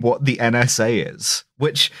to him what the NSA is,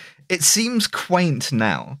 which it seems quaint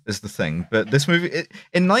now is the thing, but this movie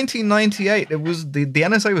in 1998 it was the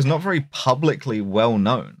NSA was not very publicly well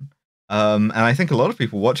known, and I think a lot of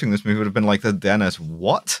people watching this movie would have been like, the NS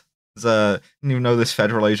what? I didn't even know this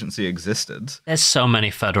federal agency existed. There's so many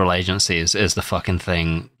federal agencies is the fucking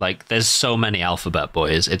thing. Like, there's so many alphabet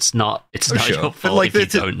boys. It's not your fault if you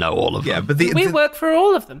don't know all of them. Yeah, but we work for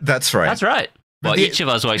all of them. That's right. That's right. Well, each of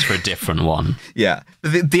us works for a different one. Yeah.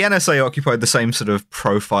 The NSA occupied the same sort of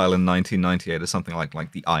profile in 1998 as something like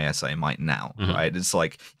the ISA might now, right? It's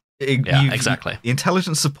like... exactly. The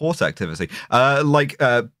intelligence support activity.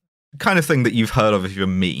 Kind of thing that you've heard of if you're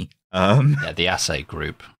me. The assay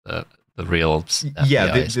group, the the real yeah,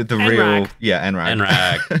 FBI's. the real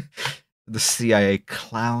NRAG. NRAG. The CIA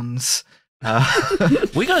clowns.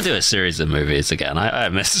 We gotta do a series of movies again. I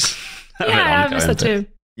miss. Yeah, I miss that too.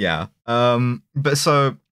 Yeah. But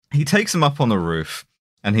so he takes him up on the roof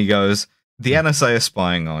and he goes, "The NSA is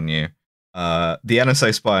spying on you. The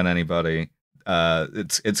NSA spy on anybody.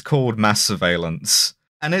 It's called mass surveillance."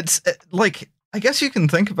 And it's like, I guess you can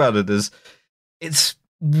think about it as, it's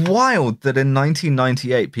wild that in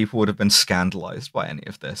 1998 people would have been scandalized by any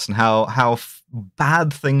of this, and how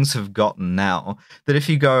bad things have gotten now, that if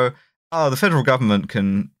you go, oh, the federal government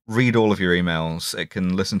can read all of your emails, it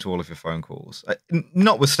can listen to all of your phone calls,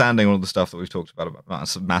 notwithstanding all the stuff that we've talked about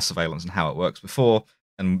mass surveillance and how it works before,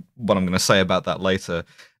 and what I'm going to say about that later.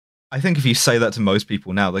 I think if you say that to most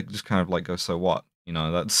people now, they just kind of like go, so what? You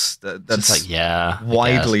know, that's like, yeah,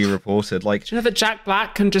 widely reported. Like, do you know that Jack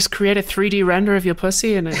Black can just create a 3D render of your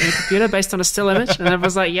pussy in a computer based on a still image? And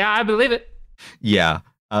everyone's like, yeah, I believe it. Yeah.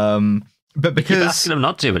 But because keep asking him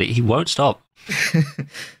not to, but he won't stop.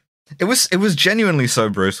 It was genuinely so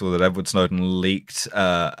brutal that Edward Snowden leaked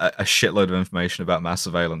a shitload of information about mass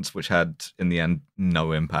surveillance, which had, in the end,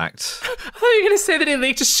 no impact. I thought you were going to say that he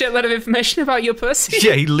leaked a shitload of information about your pussy.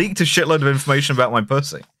 Yeah, he leaked a shitload of information about my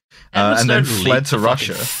pussy. And then fled to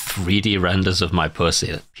Russia. 3D renders of my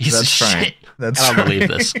pussy. Piece That's of right. shit. That's I don't believe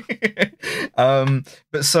this.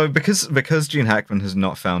 But so because Gene Hackman has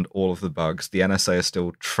not found all of the bugs, the NSA is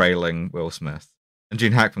still trailing Will Smith. And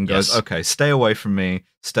Gene Hackman goes, Yes. "Okay, stay away from me.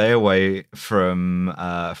 Stay away from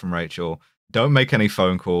Rachel. Don't make any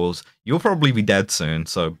phone calls. You'll probably be dead soon,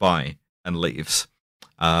 so bye," and leaves.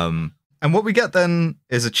 And what we get then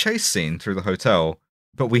is a chase scene through the hotel,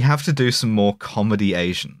 but we have to do some more comedy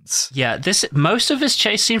Asians. Yeah, most of this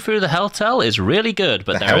chase scene through the hotel is really good,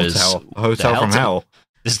 but The there is Hotel from Hell.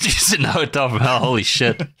 This dude's in the Hotel from Hell. Holy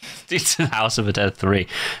shit! This dude's in House of the Dead 3.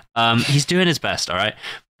 He's doing his best, all right.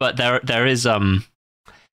 But there is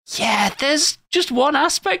there's just one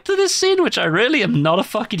aspect to this scene which I really am not a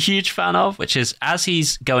fucking huge fan of, which is as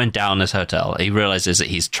he's going down this hotel, he realizes that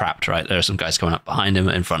he's trapped. Right, there are some guys coming up behind him,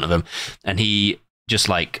 in front of him, and he just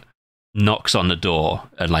like knocks on the door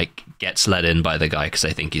and like gets let in by the guy because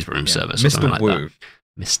they think he's room service or Mr. something like Wu. that.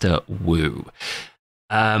 Mr. Wu.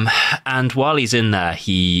 And while he's in there,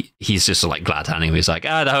 he's just like glad handing him. He's like,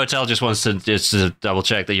 the hotel just wants to double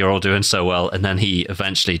check that you're all doing so well. And then he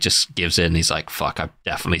eventually just gives in. He's like, fuck, I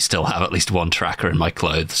definitely still have at least one tracker in my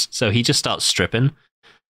clothes. So he just starts stripping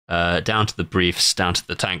down to the briefs, down to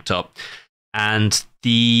the tank top. And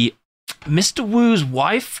the Mr. Wu's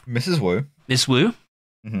wife, Mrs. Wu, Miss Wu,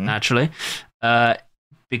 naturally,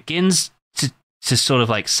 begins to sort of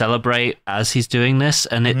like celebrate as he's doing this,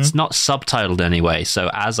 and it's not subtitled anyway. So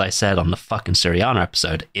as I said on the fucking Syriana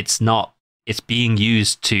episode, it's being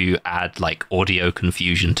used to add like audio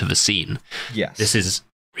confusion to the scene. Yes. This is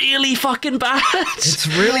really fucking bad. It's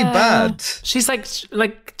really bad. She's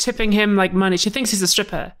like tipping him like money. She thinks he's a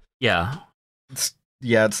stripper. Yeah.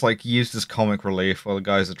 It's like used as comic relief while the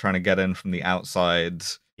guys are trying to get in from the outside.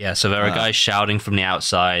 Yeah, so there are guys shouting from the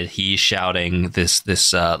outside. He's shouting. This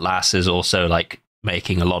lass is also like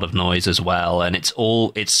making a lot of noise as well, and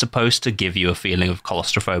it's supposed to give you a feeling of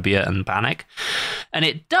claustrophobia and panic, and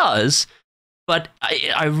it does. But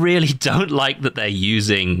I really don't like that they're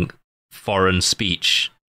using foreign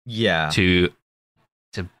speech. Yeah. To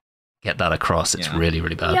get that across. It's really,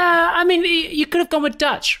 really bad. Yeah, I mean, you could have gone with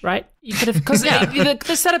Dutch, right? You could have, because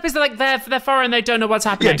the setup is like they're foreign, they don't know what's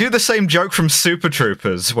happening. Yeah, do the same joke from Super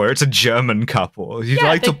Troopers, where it's a German couple. You'd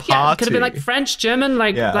like to party. Yeah, it could have been like French, German,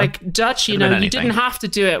 like Dutch. You know, you didn't have to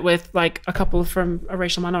do it with like a couple from a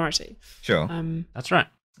racial minority. Sure, that's right.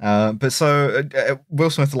 But so Will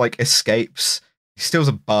Smith like escapes. He steals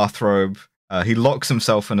a bathrobe. He locks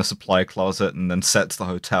himself in a supply closet and then sets the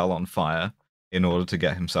hotel on fire in order to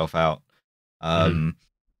get himself out.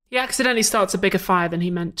 He accidentally starts a bigger fire than he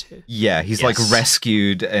meant to. Yeah, he's like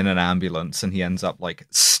rescued in an ambulance, and he ends up like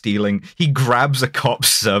stealing. He grabs a cop's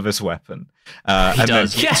service weapon. He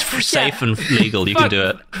does. It's safe and legal. You can do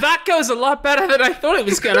it. That goes a lot better than I thought it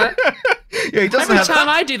was gonna. Yeah, he doesn't Every time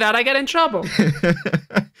I do that, I get in trouble.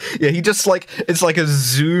 Yeah, he just like, it's like a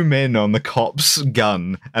zoom in on the cop's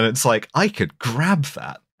gun, and it's like, I could grab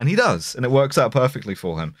that. And he does, and it works out perfectly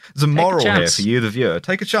for him. There's a moral here for you, the viewer.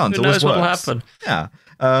 Take a chance. Who knows what will happen? Yeah.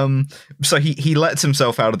 So he lets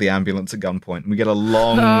himself out of the ambulance at gunpoint, and we get a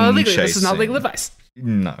long chase This is not scene. legal advice.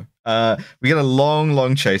 No. We get a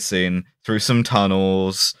long chase scene through some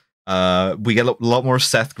tunnels. We get a lot more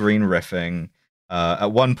Seth Green riffing.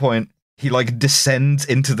 At one point, he like descends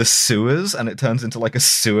into the sewers, and it turns into like a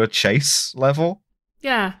sewer chase level.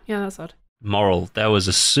 Yeah, that's odd. Moral, there was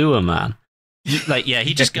a sewer man.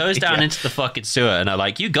 He just goes down into the fucking sewer, and they're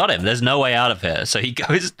like, you got him, there's no way out of here. So he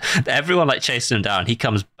goes, everyone like chases him down, he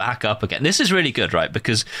comes back up again. This is really good, right?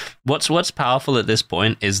 Because what's powerful at this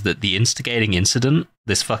point is that the instigating incident,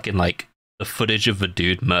 this fucking like the footage of the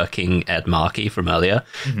dude murking Ed Markey from earlier,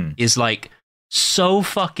 is like so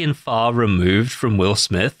fucking far removed from Will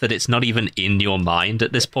Smith that it's not even in your mind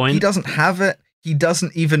at this point. He doesn't have it. He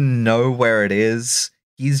doesn't even know where it is.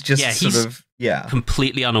 He's just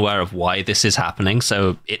completely unaware of why this is happening.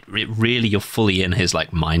 So it really, you're fully in his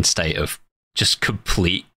like mind state of just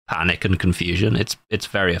complete panic and confusion. It's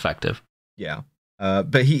very effective. Yeah.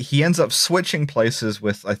 But he ends up switching places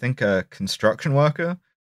with, I think, a construction worker.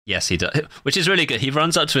 Yes, he does. Which is really good. He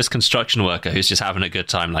runs up to his construction worker who's just having a good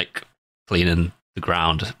time, like cleaning the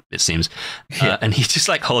ground, it seems. And he just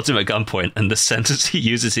like holds him at gunpoint. And the sentence he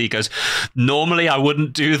uses, he goes, "Normally I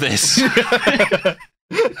wouldn't do this."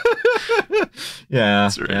 Yeah,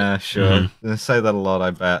 sure. They say that a lot,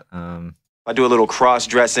 I bet. I do a little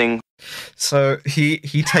cross-dressing. So he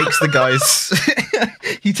takes the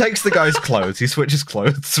guy's clothes. He switches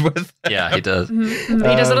clothes with. Yeah, he does. He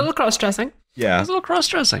does a little cross-dressing. Yeah, does a little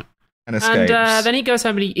cross-dressing. And escapes. And then he goes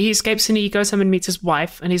home and he escapes and he goes home and meets his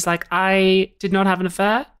wife. And he's like, "I did not have an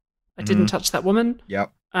affair. I didn't touch that woman.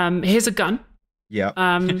 Yep. Here's a gun." Yeah.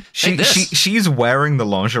 She's wearing the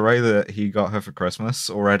lingerie that he got her for Christmas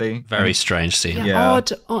already. Very strange scene. Yeah.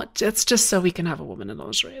 Odd. It's just so we can have a woman in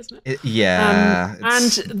lingerie, isn't it?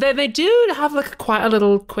 And they do have like quite a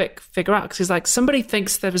little quick figure out because he's like, somebody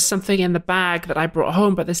thinks there was something in the bag that I brought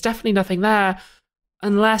home, but there's definitely nothing there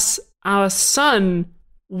unless our son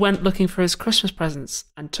went looking for his Christmas presents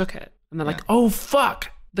and took it. And they're like, oh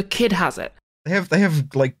fuck, the kid has it. They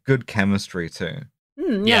have like good chemistry too.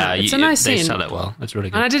 It's a nice scene. They sell it well. It's really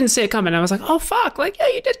good. And I didn't see it coming. I was like, oh, fuck. Like, yeah,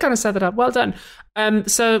 you did kind of set that up. Well done.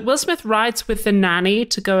 So Will Smith rides with the nanny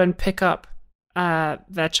to go and pick up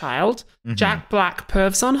their child. Jack Black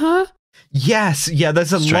pervs on her. Yes. Yeah,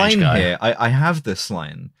 there's a Strange line guy. here. I have this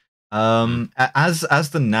line. As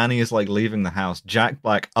the nanny is like leaving the house, Jack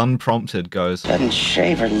Black, unprompted, goes, Doesn't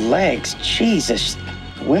shave her legs. Jesus.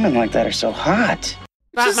 Women like that are so hot.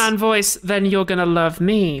 Batman voice, then you're gonna love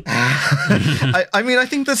me. I mean, I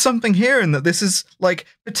think there's something here in that this is like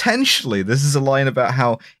potentially this is a line about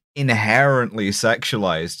how inherently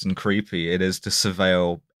sexualized and creepy it is to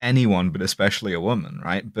surveil anyone, but especially a woman,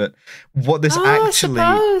 right? But what this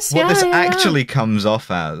actually comes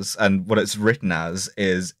off as, and what it's written as,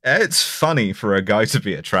 is it's funny for a guy to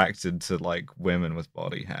be attracted to like women with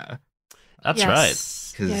body hair. That's right,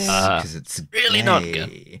 because it's really gay. not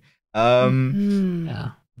good.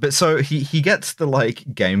 But so he gets the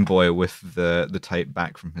like Game Boy with the tape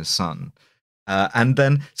back from his son, and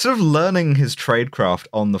then sort of learning his tradecraft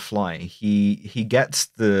on the fly, he gets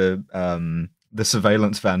the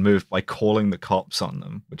surveillance van moved by calling the cops on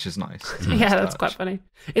them, which is nice. That's quite funny.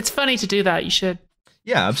 It's funny to do that. You should.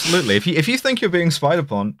 Yeah, absolutely. If you think you're being spied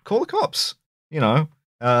upon, call the cops. You know.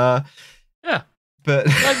 But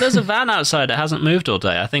like, there's a van outside that hasn't moved all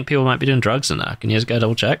day. I think people might be doing drugs in there. Can you just go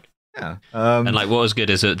double check? Yeah. And like, what was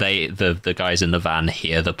good is that the guys in the van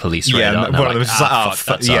hear the police radar. And one of them is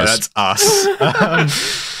that's us.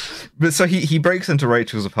 But so he breaks into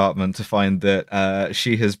Rachel's apartment to find that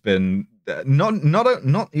she has been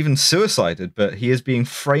not even suicided, but he is being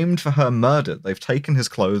framed for her murder. They've taken his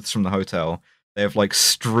clothes from the hotel. They have like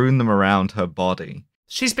strewn them around her body.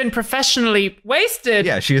 She's been professionally wasted.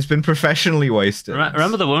 Yeah, she has been professionally wasted.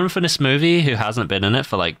 Remember the woman from this movie who hasn't been in it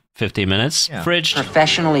for like 15 minutes? Yeah. Fridged.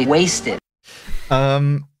 Professionally wasted.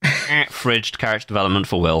 Fridged character development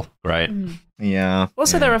for Will, right? Yeah.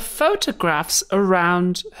 Also, there are photographs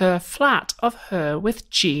around her flat of her with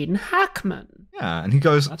Gene Hackman. Yeah, and he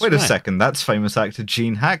goes, wait a second, that's famous actor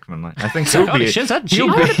Gene Hackman. Like, I think he'll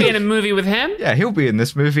be in a movie with him. Yeah, he'll be in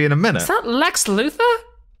this movie in a minute. Is that Lex Luthor?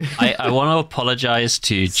 I want to apologize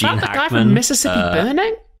to Gene Hackman. Guy from Mississippi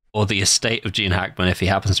Burning? Or the estate of Gene Hackman if he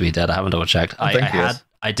happens to be dead. I haven't double checked.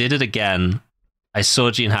 I did it again. I saw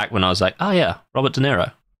Gene Hackman. I was like, oh yeah, Robert De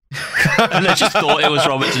Niro. And I just thought it was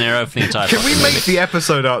Robert De Niro for the entire Can we make movie. the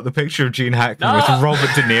episode art the picture of Gene Hackman with Robert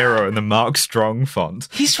De Niro in the Mark Strong font?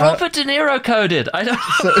 He's Robert De Niro coded. I don't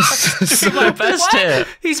do my best here.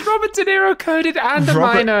 He's Robert De Niro coded and a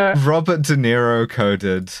minor. Robert De Niro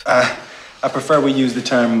coded. I prefer we use the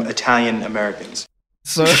term Italian Americans.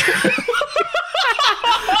 So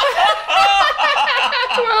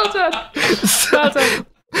Well done. Well done.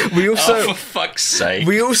 We also, for fuck's sake.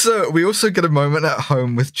 We also get a moment at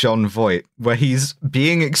home with John Voight where he's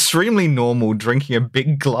being extremely normal, drinking a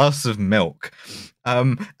big glass of milk,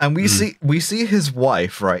 and we see his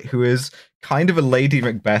wife, right, who is kind of a Lady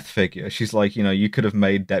Macbeth figure. She's like, you could have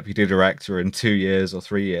made deputy director in 2 years or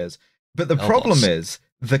 3 years. But the problem is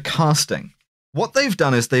the casting. What they've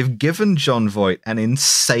done is they've given Jon Voight an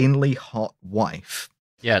insanely hot wife.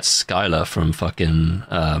 Yeah, it's Skylar from fucking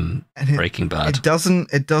Breaking Bad.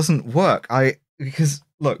 It doesn't work. Because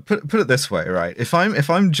look, put it this way, right? If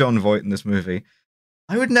I'm Jon Voight in this movie,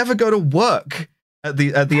 I would never go to work at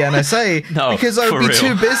the NSA because I would be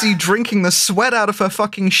too busy drinking the sweat out of her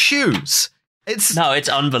fucking shoes. It's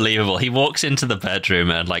unbelievable. He walks into the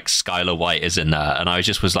bedroom and like Skylar White is in there, and I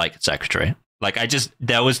just was like, secretary. Like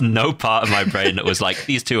there was no part of my brain that was like,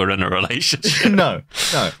 these two are in a relationship. No.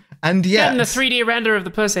 And getting the 3D render of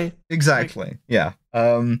the pussy. Exactly. Yeah.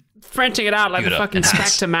 Frenching it out like a fucking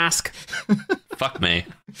Spectre mask. Fuck me.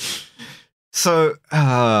 So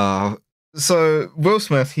Will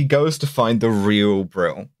Smith, he goes to find the real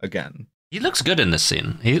Brill again. He looks good in this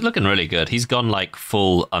scene. He's looking really good. He's gone like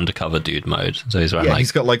full undercover dude mode. So he's wearing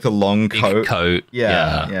he's got like the long coat.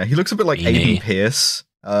 Yeah. He looks a bit like Beanie. Aiden Pierce.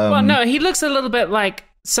 Well, no, he looks a little bit like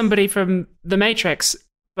somebody from The Matrix,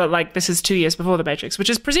 but like this is 2 years before The Matrix,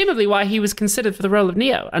 which is presumably why he was considered for the role of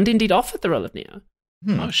Neo and indeed offered the role of Neo.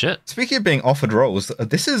 Oh shit! Speaking of being offered roles,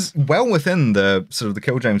 this is well within the sort of the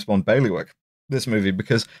Kill James Bond bailiwick, this movie,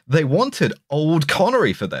 because they wanted old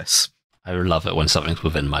Connery for this. I love it when something's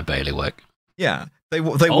within my bailiwick. Yeah, they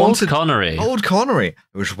wanted Connery. Old Connery,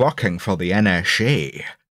 who's working for the NSA.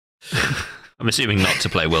 I'm assuming not to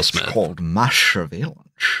play Will Smith. It's called mass surveillance.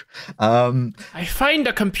 I find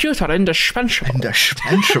a computer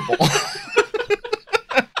indispensable.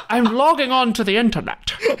 I'm logging on to the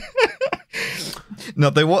internet.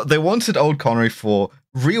 No, they wanted old Connery for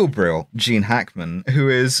real Brill, Gene Hackman, who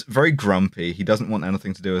is very grumpy. He doesn't want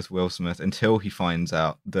anything to do with Will Smith until he finds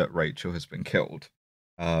out that Rachel has been killed.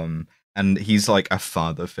 And he's like a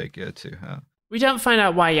father figure to her. We don't find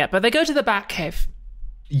out why yet, but they go to the Batcave.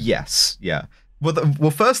 Yes, yeah.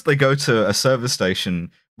 Well, first they go to a service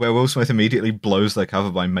station where Will Smith immediately blows their cover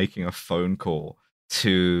by making a phone call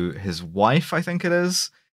to his wife, I think it is,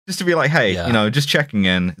 just to be like, hey, just checking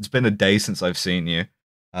in. It's been a day since I've seen you.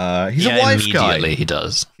 He's a wife guy. Immediately he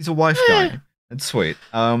does. He's a wife guy. It's sweet.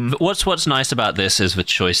 But what's nice about this is the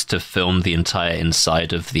choice to film the entire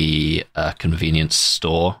inside of the convenience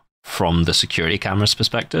store from the security camera's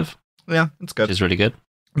perspective. Yeah, it's good. Which is really good.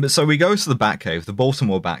 But so we go to the Batcave, the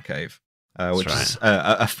Baltimore Batcave, which is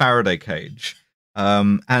a Faraday cage.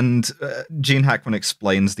 And Gene Hackman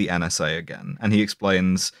explains the NSA again, and he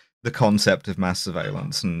explains the concept of mass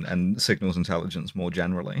surveillance and signals intelligence more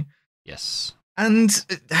generally. Yes. And,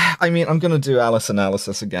 I mean, I'm going to do Alice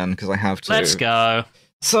analysis again, because I have to. Let's go.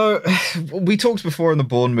 So, we talked before in the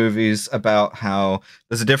Bourne movies about how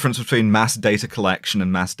there's a difference between mass data collection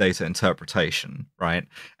and mass data interpretation, right?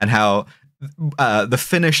 And how the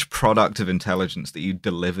finished product of intelligence that you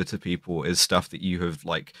deliver to people is stuff that you have,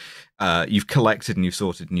 like, you've collected and you've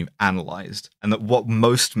sorted and you've analyzed. And that what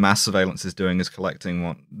most mass surveillance is doing is collecting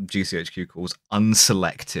what GCHQ calls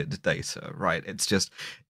unselected data, right? It's just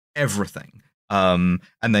everything. And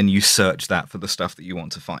then you search that for the stuff that you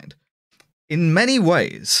want to find. In many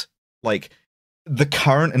ways, like, the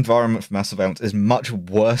current environment for mass surveillance is much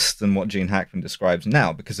worse than what Gene Hackman describes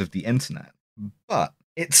now because of the internet. But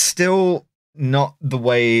it's still not the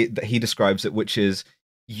way that he describes it, which is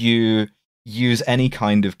you use any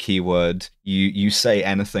kind of keyword, you say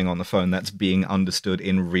anything on the phone that's being understood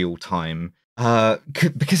in real time.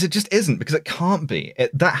 Because it just isn't, because it can't be.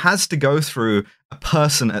 That has to go through a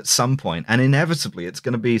person at some point, and inevitably it's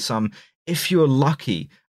going to be some, if you're lucky,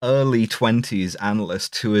 early 20s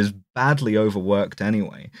analyst who is badly overworked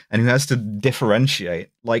anyway, and who has to differentiate.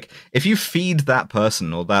 Like, if you feed that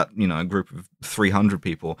person or that, a group of 300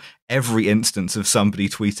 people every instance of somebody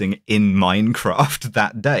tweeting in Minecraft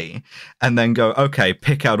that day, and then go, okay,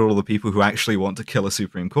 pick out all the people who actually want to kill a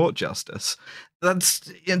Supreme Court justice,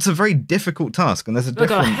 it's a very difficult task, and there's a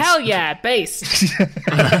difference. Oh, hell yeah, base.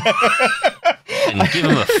 And give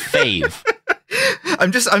him a fave.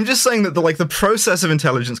 I'm just saying that the process of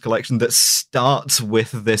intelligence collection that starts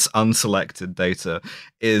with this unselected data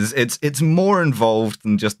it's more involved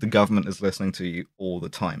than just the government is listening to you all the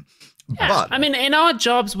time. Yeah. But I mean, in our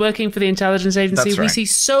jobs working for the intelligence agency, we see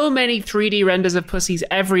so many 3D renders of pussies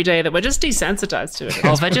every day that we're just desensitized to it.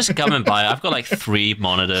 Oh, they're just coming by. I've got like 3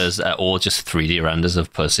 monitors that are all just 3D renders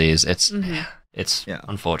of pussies. It's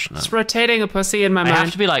unfortunate. It's rotating a pussy in my mind. I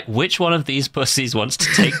have to be like, which one of these pussies wants to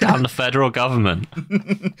take down the federal government?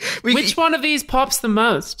 Which one of these pops the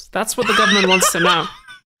most? That's what the government wants to know.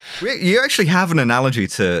 You actually have an analogy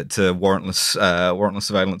to warrantless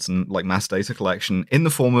surveillance and like mass data collection in the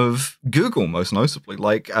form of Google, most notably.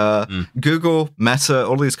 Like Google, Meta,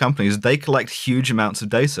 all these companies, they collect huge amounts of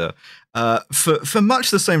data for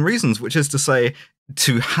much the same reasons, which is to say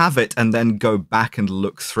to have it and then go back and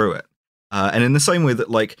look through it. And in the same way that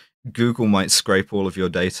like Google might scrape all of your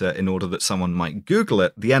data in order that someone might Google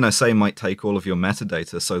it, the NSA might take all of your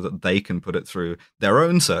metadata so that they can put it through their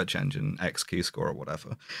own search engine, XKeyscore or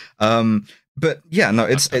whatever. But yeah, no,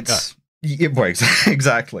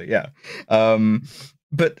 exactly, yeah.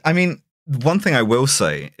 But I mean, one thing I will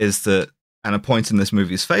say is that, and a point in this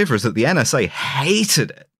movie's favor, is that the NSA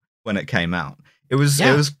hated it when it came out. It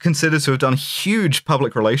was considered to have done huge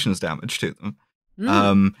public relations damage to them.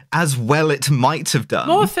 As well it might have done.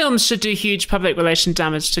 More films should do huge public relation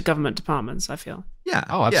damage to government departments, I feel. Yeah.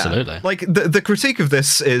 Oh, absolutely. Yeah. Like the critique of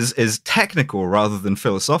this is technical rather than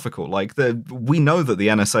philosophical. Like we know that the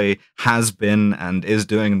NSA has been and is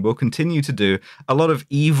doing and will continue to do a lot of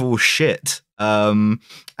evil shit. And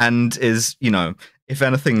is, you know, if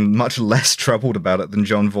anything, much less troubled about it than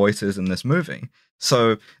Jon Voight is in this movie.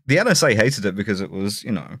 So the NSA hated it because it was,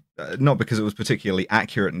 you know, not because it was particularly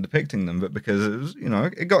accurate in depicting them, but because it was, you know,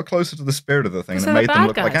 it got closer to the spirit of the thing and it made them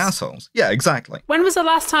look like assholes. Yeah, exactly. When was the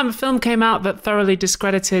last time a film came out that thoroughly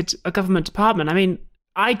discredited a government department? I mean,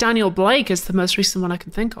 Daniel Blake is the most recent one I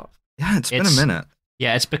can think of. Yeah, it's been a minute.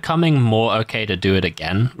 Yeah, it's becoming more okay to do it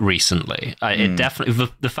again recently. It definitely,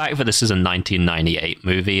 the fact that this is a 1998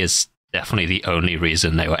 movie is definitely the only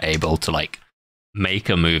reason they were able to like make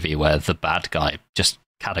a movie where the bad guy just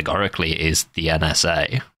categorically is the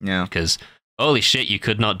NSA. Yeah. Because holy shit, you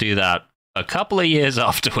could not do that a couple of years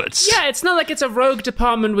afterwards. Yeah, it's not like it's a rogue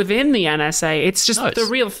department within the NSA. It's just the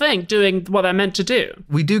real thing doing what they're meant to do.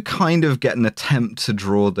 We do kind of get an attempt to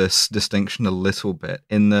draw this distinction a little bit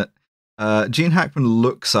in that Gene Hackman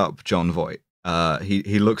looks up Jon Voight.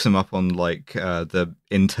 He looks him up on like the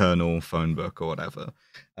internal phone book or whatever.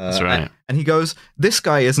 That's right. And he goes, this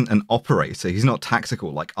guy isn't an operator. He's not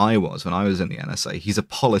tactical like I was when I was in the NSA. He's a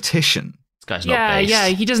politician. This guy's not based. Yeah,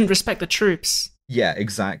 he doesn't respect the troops. Yeah,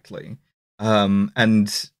 exactly.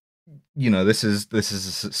 And, you know, this is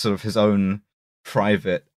sort of his own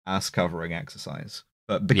private ass-covering exercise.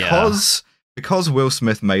 But because Will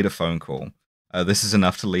Smith made a phone call, this is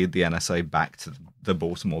enough to lead the NSA back to the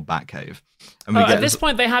Baltimore Batcave. And at this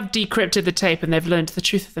point, they have decrypted the tape and they've learned the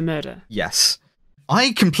truth of the murder. Yes.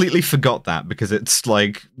 I completely forgot that because it's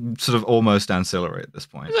like sort of almost ancillary at this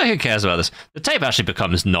point. Who cares about this? The tape actually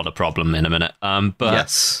becomes not a problem in a minute. But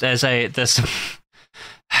yes. there's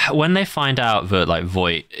when they find out that like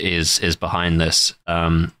Voight is behind this,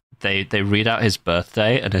 they read out his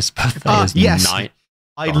birthday, and his birthday is night.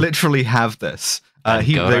 I literally have this. Go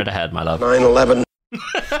right ahead, my love. 9/11.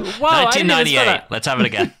 Wow, 1998. Let's have it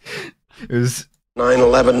again. It was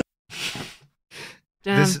 9/11.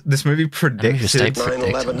 This movie predicted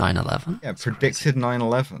 9/11. Yeah, predicted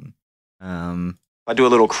 9/11. I do a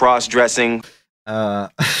little cross-dressing. So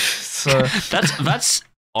that's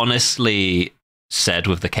honestly said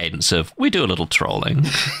with the cadence of we do a little trolling.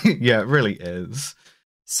 Yeah, it really is.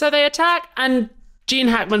 So they attack, and Gene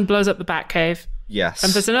Hackman blows up the Batcave. Yes.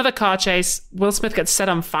 And there's another car chase. Will Smith gets set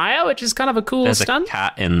on fire, which is kind of a cool stunt. There's a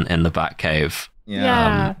cat in the Batcave.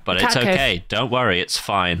 Yeah. But it's okay. Cave. Don't worry, it's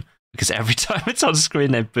fine. Because every time it's on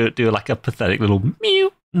screen, they do like a pathetic little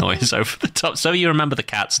mew noise over the top. So you remember the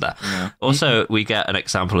cats there. Yeah. Also, we get an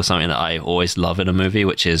example of something that I always love in a movie,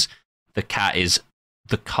 which is the cat is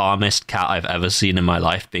the calmest cat I've ever seen in my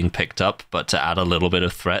life being picked up. But to add a little bit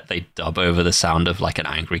of threat, they dub over the sound of like an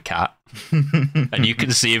angry cat. And you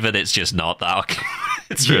can see that it's just not that.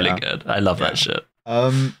 It's really good. I love that shit.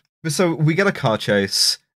 So we get a car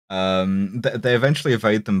chase. They eventually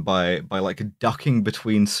evade them by like ducking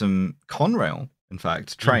between some Conrail, in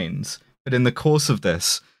fact, trains. But in the course of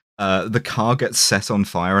this, the car gets set on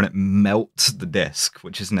fire and it melts the disc,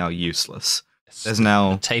 which is now useless.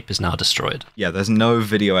 The tape is now destroyed. Yeah, there's no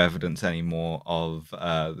video evidence anymore of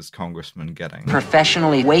this congressman getting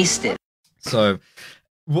professionally wasted. So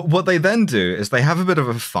what they then do is they have a bit of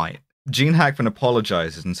a fight. Gene Hackman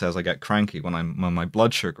apologizes and says, I get cranky when my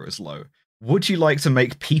blood sugar is low. Would you like to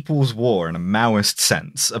make people's war in a Maoist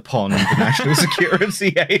sense upon the National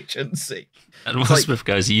Security Agency? And Will Smith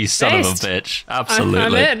goes, you son of a bitch.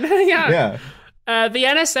 Absolutely. I'm in. Yeah. The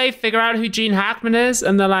NSA figure out who Gene Hackman is,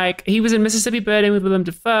 and they're like, he was in Mississippi Burning with Willem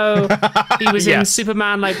Dafoe. He was in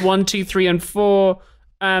Superman like 1, 2, 3, and 4.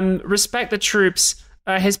 Respect the troops.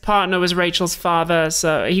 his partner was Rachel's father,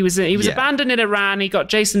 so he was abandoned in Iran. He got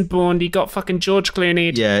Jason Bourne. He got fucking George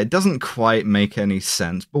Clooney. Yeah, it doesn't quite make any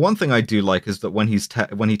sense. But one thing I do like is that when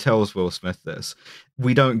he tells Will Smith this,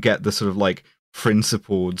 we don't get the sort of like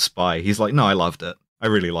principled spy. He's like, no, I loved it. I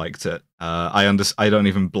really liked it. I don't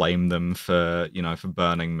even blame them for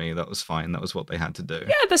burning me. That was fine. That was what they had to do.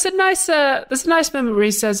 Yeah, there's a nice moment where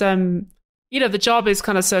he says, the job is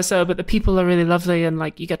kind of so, but the people are really lovely, and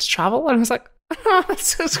like you get to travel. And I was like, oh,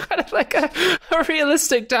 it's kind of like a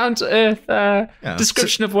realistic, down to earth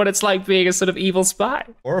description of what it's like being a sort of evil spy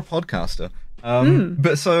or a podcaster.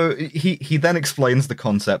 But so he then explains the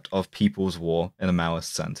concept of people's war in a Maoist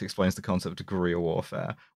sense. He explains the concept of guerrilla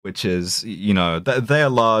warfare, which is, they are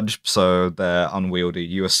large, so they're unwieldy.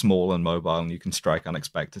 You are small and mobile, and you can strike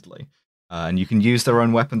unexpectedly. And you can use their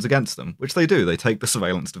own weapons against them, which they do. They take the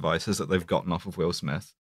surveillance devices that they've gotten off of Will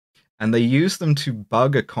Smith, and they use them to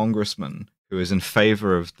bug a congressman who is in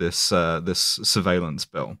favor of this surveillance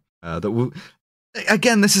bill that will...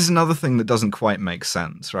 Again, this is another thing that doesn't quite make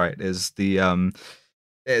sense, right? Is the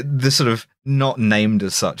sort of not named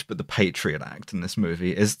as such, but the Patriot Act in this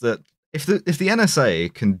movie is that if the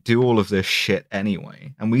NSA can do all of this shit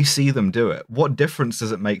anyway, and we see them do it, what difference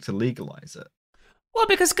does it make to legalize it? Well,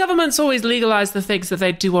 because governments always legalize the things that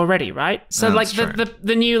they do already, right? So, like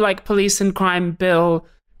the new like police and crime bill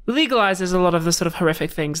legalizes a lot of the sort of horrific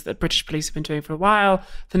things that British police have been doing for a while.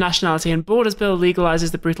 The Nationality and Borders Bill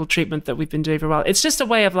legalizes the brutal treatment that we've been doing for a while. It's just a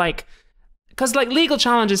way of like, because like legal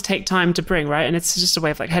challenges take time to bring, right? And it's just a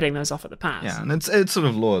way of like heading those off at the pass. Yeah, and it's sort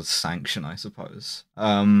of law's sanction, I suppose.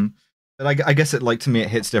 But I guess it, like, to me, it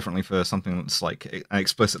hits differently for something that's like an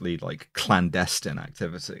explicitly like clandestine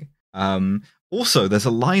activity. Also, there's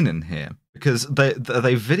a line in here because they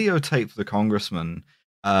videotape the congressman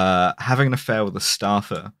having an affair with a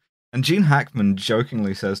staffer, and Gene Hackman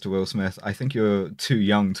jokingly says to Will Smith, "I think you're too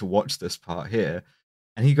young to watch this part here,"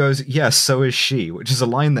 and he goes, "Yes, yeah, so is she," which is a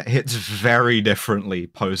line that hits very differently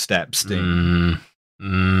post Epstein.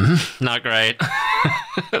 Not great.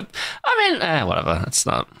 I mean, whatever. It's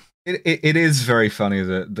not. It is very funny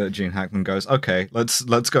that Gene Hackman goes, "Okay,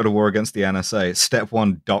 let's go to war against the NSA. Step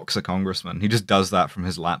 1, dox a congressman." He just does that from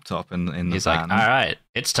his laptop in the He's van. like, "All right,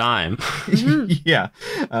 it's time." Yeah,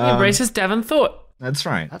 he embraces Devon thought. That's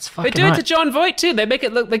right. That's fucking. They do it to John Voight too. They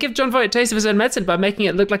give John Voight a taste of his own medicine by making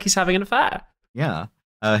it look like he's having an affair. Yeah.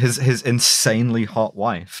 His insanely hot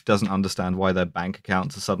wife doesn't understand why their bank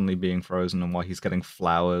accounts are suddenly being frozen and why he's getting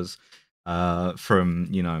flowers from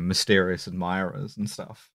mysterious admirers and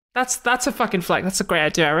stuff. That's a fucking flag. That's a great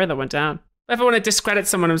idea. I wrote that one down. If I want to discredit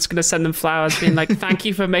someone, I'm just going to send them flowers, being like, "Thank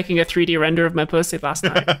you for making a 3D render of my pussy last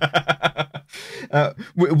night."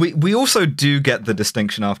 We also do get the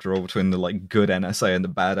distinction, after all, between the like good NSA and the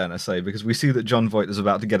bad NSA, because we see that John Voight is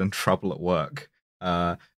about to get in trouble at work.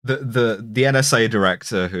 The NSA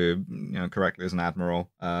director, who correctly is an admiral,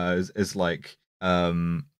 is like,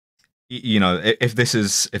 if this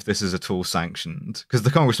is at all sanctioned, because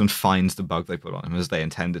the congressman finds the bug they put on him as they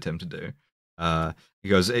intended him to do. He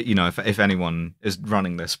goes, if anyone is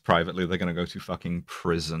running this privately, they're going to go to fucking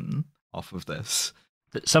prison off of this.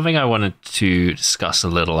 Something I wanted to discuss a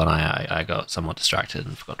little, and I got somewhat distracted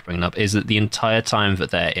and forgot to bring it up, is that the entire time that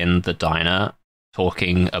they're in the diner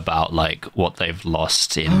talking about like what they've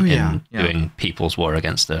lost in doing people's war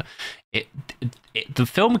against the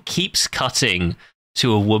film keeps cutting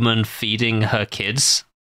to a woman feeding her kids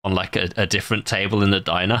on like a different table in the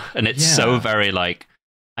diner, and it's so very like,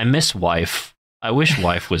 I miss wife. I wish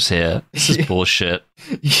wife was here. This is bullshit.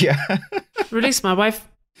 Yeah. Release my wife.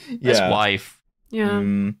 Yes, wife.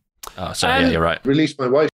 Yeah. Oh, sorry. Yeah, you're right. Release my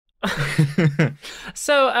wife.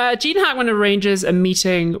 So Gene Hackman arranges a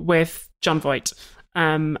meeting with John Voight,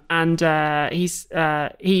 and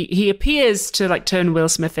he appears to like turn Will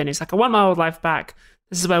Smith in. He's like, "I want my old life back.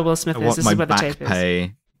 This is where Will Smith is. This is where the tape pay, is."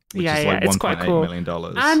 Which is like it's quite cool. $1.8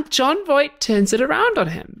 million. And John Voight turns it around on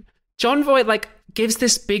him. John Voight like gives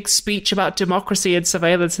this big speech about democracy and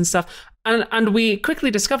surveillance and stuff, and we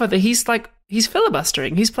quickly discover that he's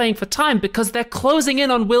filibustering. He's playing for time because they're closing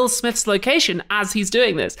in on Will Smith's location as he's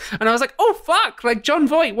doing this. And I was like, oh fuck! Like John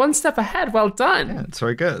Voight, one step ahead. Well done. Yeah, it's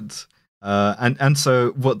very good. And so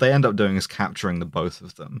what they end up doing is capturing the both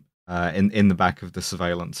of them in the back of the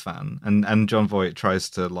surveillance van, and John Voight tries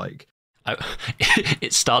to like.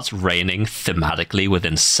 It starts raining thematically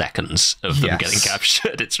within seconds of them getting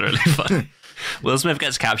captured. It's really fun. Will Smith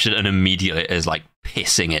gets captured and immediately is like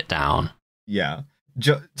pissing it down. Yeah.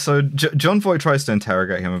 So John Voight tries to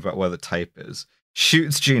interrogate him about where the tape is,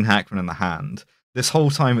 shoots Gene Hackman in the hand. This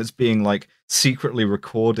whole time it's being like secretly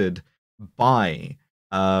recorded by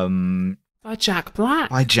By Jack Black.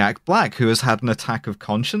 By Jack Black, who has had an attack of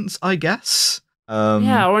conscience, I guess.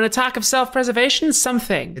 Yeah, or an attack of self-preservation,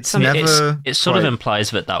 something. It's never. It sort of implies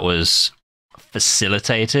that was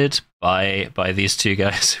facilitated by these two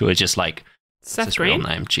guys who are just like, Seth his Green? real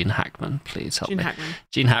name, Gene Hackman. Please help me. Hackman.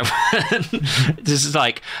 Gene Hackman. This is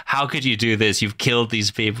like, how could you do this? You've killed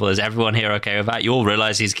these people. Is everyone here okay with that? You all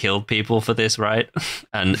realize he's killed people for this, right?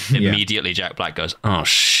 And immediately Jack Black goes, "Oh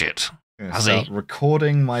shit."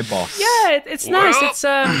 Recording my boss. Yeah, it's nice.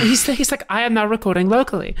 It's he's like, I am now recording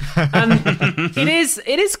locally.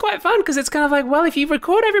 It is quite fun because it's kind of like, well, if you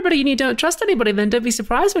record everybody and you don't trust anybody, then don't be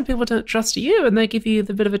surprised when people don't trust you and they give you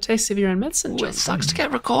the bit of a taste of your own medicine. It sucks to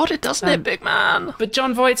get recorded, doesn't it, big man? But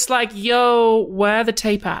John Voight's like, yo, where the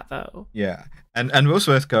tape at though? Yeah, and Will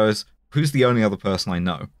Smith goes, "Who's the only other person I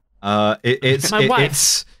know?" It's my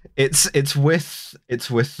wife. It's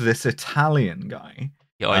with this Italian guy.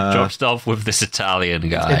 Yeah, I dropped off with this Italian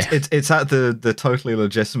guy. It's at the totally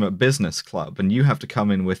legitimate business club, and you have to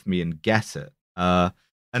come in with me and get it.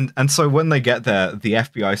 And so when they get there, the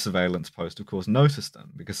FBI surveillance post, of course, noticed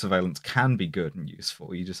them because surveillance can be good and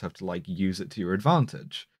useful. You just have to use it to your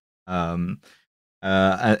advantage. And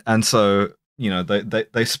so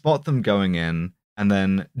they spot them going in, and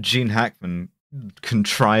then Gene Hackman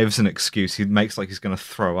contrives an excuse. He makes like he's going to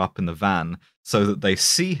throw up in the van so that they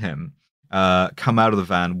see him come out of the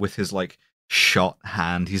van with his shot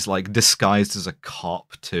hand. He's disguised as a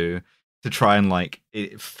cop to try and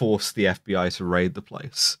force the FBI to raid the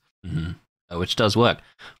place, which does work.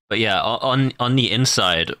 But yeah, on the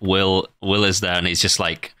inside, Will is there and he's just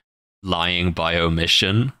lying by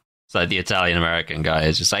omission. So the Italian American guy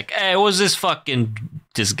is just like, "Hey, who's this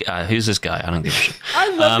guy? Who's this guy? I don't give a shit."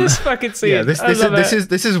 I love this fucking scene. Yeah,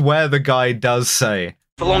 this is where the guy does say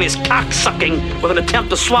felonious cocksucking with an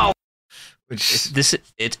attempt to swallow.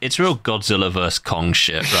 It's real Godzilla vs Kong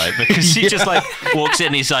shit, right? Because he just walks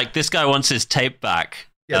in, he's like, "This guy wants his tape back,"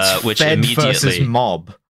 which Fed immediately versus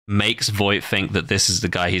mob makes Voight think that this is the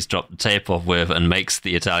guy he's dropped the tape off with, and makes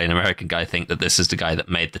the Italian American guy think that this is the guy that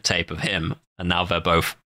made the tape of him. And now they're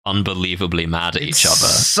both unbelievably mad at each other.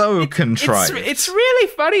 So contrived. It's really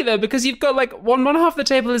funny though, because you've got one half of the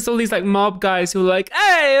table is all these mob guys who are like,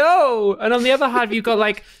 "Hey, oh," and on the other half you've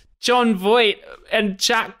got John Voight and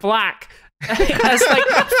Jack Black as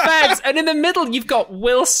feds, and in the middle you've got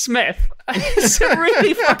Will Smith. It's a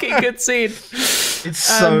really fucking good scene.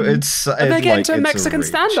 And they get into a Mexican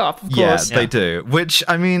standoff, of course. Yeah, they do. Which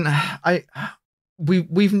I mean,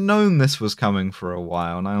 we've known this was coming for a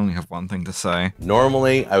while, and I only have one thing to say.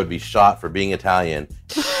 Normally, I would be shot for being Italian.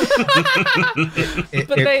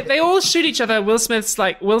 But they all shoot each other. Will Smith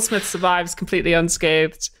survives completely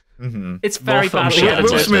unscathed. Mm-hmm. It's very bad.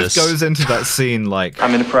 Will Smith goes into that scene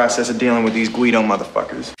I'm in the process of dealing with these Guido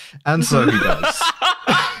motherfuckers. And so he does.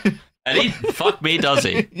 And fuck me, does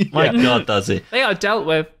he? My God, does he? They are dealt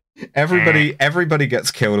with. Everybody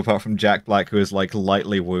gets killed apart from Jack Black, who is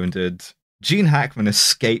lightly wounded. Gene Hackman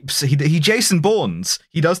escapes. He Jason Bournes.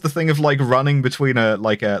 He does the thing of running between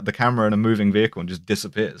the camera and a moving vehicle and just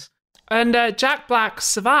disappears. And Jack Black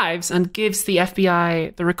survives and gives the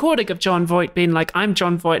FBI the recording of John Voight being like, "I'm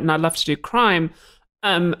John Voight and I love to do crime."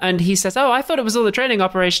 And he says, "Oh, I thought it was all a training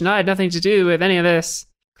operation. I had nothing to do with any of this."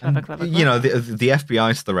 Clever. The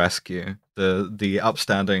FBI to the rescue. The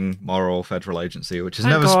upstanding moral federal agency, which has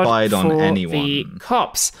never spied on anyone. The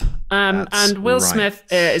cops. And Will Smith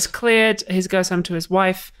is cleared. He goes home to his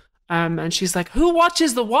wife. And she's like, "Who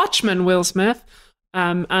watches the Watchmen, Will Smith?"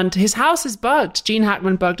 And his house is bugged. Gene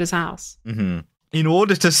Hackman bugged his house. Mm-hmm. In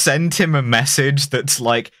order to send him a message that's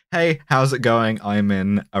like, "Hey, how's it going? I'm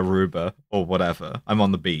in Aruba," or whatever. "I'm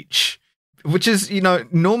on the beach." Which is,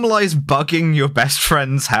 normalize bugging your best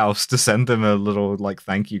friend's house to send them a little,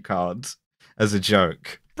 thank you card as a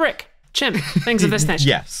joke. Brick, chimp, things of this nature.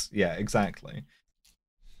 Yes, yeah, exactly.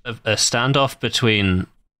 A standoff between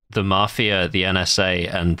the Mafia, the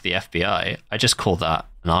NSA, and the FBI, I just call that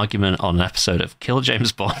an argument on an episode of Kill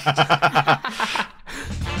James Bond.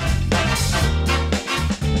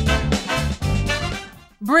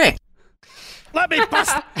 Brick. Let me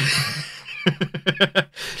bust.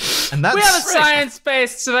 And that's we have a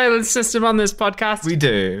science-based surveillance system on this podcast. We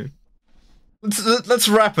do. Let's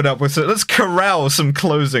wrap it up with let's corral some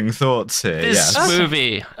closing thoughts here. This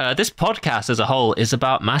movie, this podcast as a whole, is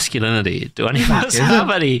about masculinity. Do any of us have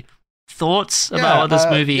any thoughts about what this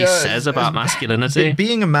movie says about masculinity?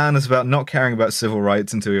 Being a man is about not caring about civil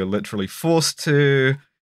rights until you're literally forced to.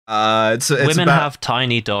 Women have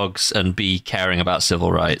tiny dogs and be caring about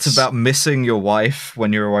civil rights. It's about missing your wife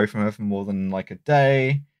when you're away from her for more than a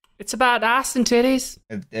day. It's about ass and titties.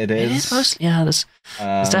 It is. It is mostly, yeah. There's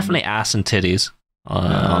definitely ass and titties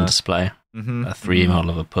on display. A 3D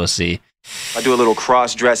model of a pussy. I do a little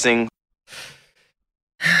cross-dressing.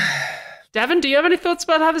 Devin, do you have any thoughts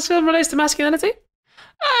about how this film relates to masculinity?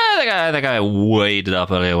 I think I weighed it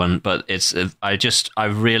up earlier but I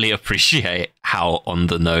really appreciate how on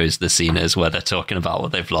the nose the scene is where they're talking about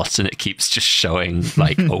what they've lost and it keeps just showing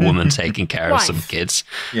like a woman taking care of some kids.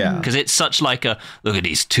 Yeah. Because it's such like a, look at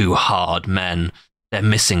these two hard men. They're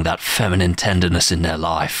missing that feminine tenderness in their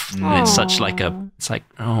life. And it's such like it's like,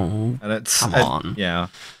 oh, and come on. Yeah.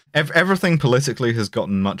 Everything politically has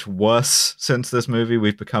gotten much worse since this movie.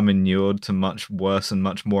 We've become inured to much worse and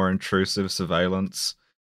much more intrusive surveillance.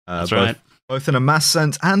 That's right. Both in a mass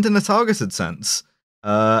sense and in a targeted sense.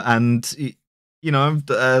 And, you know,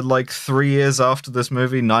 like 3 years after this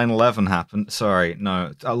movie, 9/11 happened. Sorry,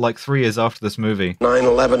 no, like 3 years after this movie,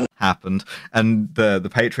 9/11 happened, and the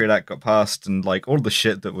Patriot Act got passed, and like all the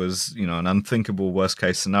shit that was, you know, an unthinkable worst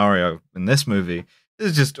case scenario in this movie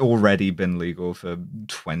has just already been legal for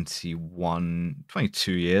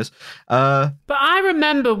 22 years. But I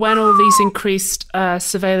remember when all these increased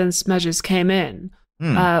surveillance measures came in.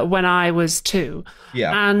 When I was 2.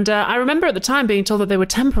 Yeah. And I remember at the time being told that they were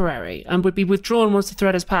temporary and would be withdrawn once the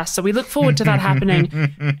threat has passed. So we look forward to that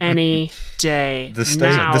happening any day. The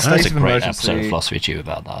state, now. the state There's a of great emergency episode of Philosophy Tube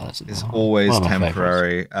about that. is always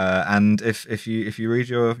temporary. And if you read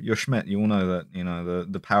your Schmidt, you will know that, you know,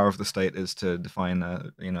 the power of the state is to define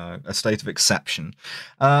a state of exception.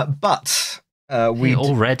 But we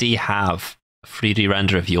already have a 3D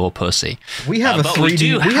render of your pussy. We have a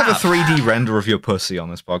 3D. We have a 3D render of your pussy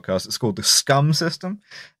on this podcast. It's called the Scum System.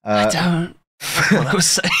 I don't. What I was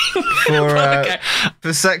saying. For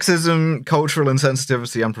sexism, cultural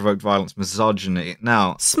insensitivity, unprovoked violence, misogyny.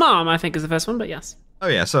 Now, SMARM, I think, is the first one, but yes. Oh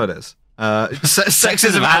yeah, so it is.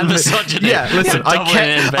 Sexism and misogyny. Yeah, listen,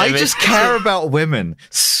 I just care about women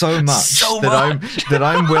so much that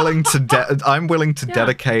I'm willing to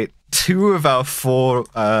dedicate 2 of our 4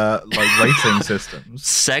 rating systems.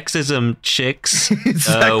 Sexism, chicks,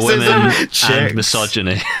 women, chicks. and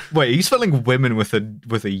misogyny. Wait, are you spelling women with a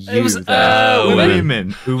U? It was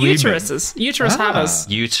women. Uteruses. Uterus havers.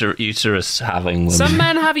 Uterus having women. Some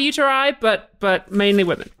men have uteri, but mainly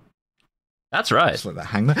women. That's right. Just let that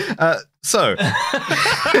hang there. So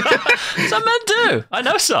some men do. I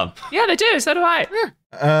know some. Yeah, they do. So do I.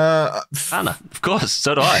 Anna, of course.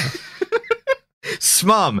 So do I.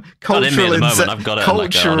 SMUM, cultural I've got it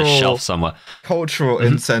on a shelf somewhere. Cultural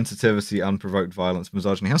insensitivity, unprovoked violence,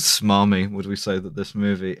 misogyny. How smarmy would we say that this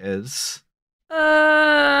movie is?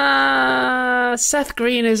 Seth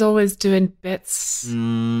Green is always doing bits.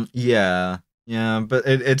 Yeah, but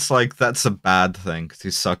it's like that's a bad thing because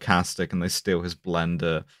he's sarcastic and they steal his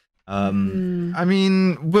blender. I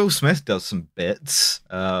mean, Will Smith does some bits.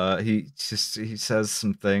 He says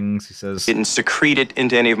some things. He says Didn't secrete it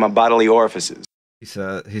into any of my bodily orifices. He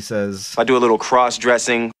says I do a little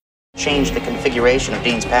cross-dressing. Change the configuration of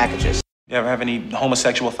Dean's packages. You ever have any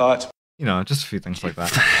homosexual thoughts? You know, just a few things like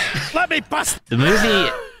that. Let me bust. The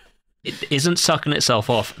movie isn't sucking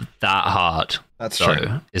itself off that hard. That's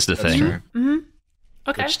true. Is the That's thing. True. Mm-hmm.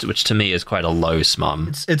 Okay. Which to me is quite a low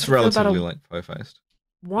SMUM. It's relatively like po-faced.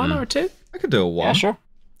 1 or 2? I could do a 1. Yeah, sure.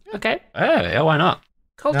 Okay. Yeah, why not?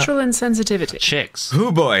 Cultural insensitivity. Chicks.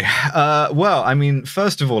 Oh boy. Well, I mean,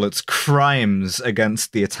 first of all, it's crimes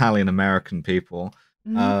against the Italian American people.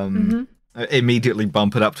 Immediately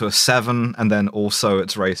bump it up to a 7, and then also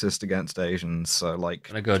it's racist against Asians. So like,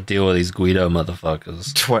 gonna go deal with these Guido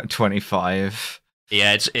motherfuckers. 25.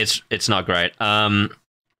 Yeah, it's not great.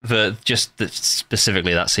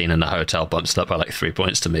 Specifically that scene in the hotel bumps it up by like 3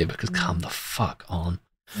 points to me because come the fuck on.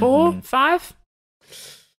 4, 5.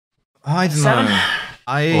 I don't 7? know.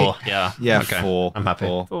 4, yeah. Okay. 4. I'm happy.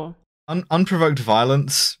 4. Unprovoked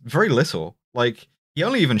violence, very little. Like he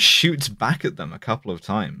only even shoots back at them a couple of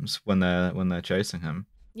times when they're chasing him.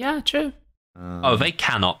 Yeah, true. They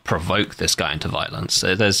cannot provoke this guy into violence.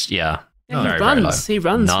 There's he very, runs. very low. He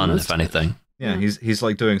runs. None, if anything. Yeah, he's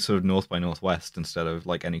like doing sort of North by Northwest instead of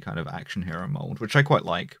like any kind of action hero mold, which I quite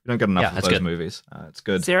like. We don't get enough of those movies. It's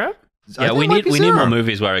good. 0? Yeah, we need more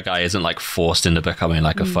movies where a guy isn't like forced into becoming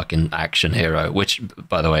like a fucking action hero. Which,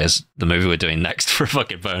 by the way, is the movie we're doing next for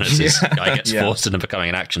fucking bonuses. Guy gets forced into becoming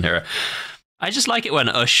an action hero. I just like it when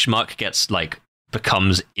a schmuck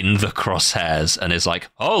becomes in the crosshairs and is like,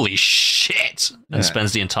 holy shit, and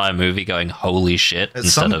spends the entire movie going, holy shit, at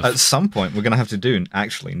some point we're going to have to do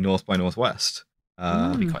actually North by Northwest.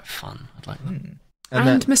 That'd be quite fun. I'd like that.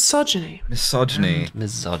 And misogyny. Misogyny.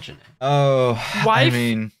 Oh, wife? I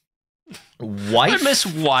mean, wife? Miss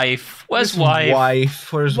Wife. Where's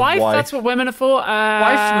Wife? Where's wife? That's what women are for. Wife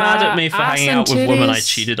mad at me for hanging out with women I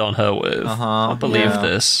cheated on her with. I believe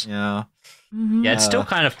this. Yeah. Yeah, it's still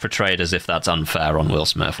kind of portrayed as if that's unfair on Will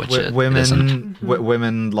Smith, which it women isn't.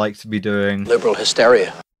 Women like to be doing Liberal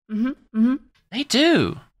hysteria. They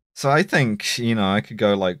do. So I think I could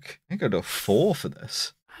go to a 4 for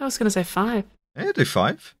this. I was going to say 5. Yeah, do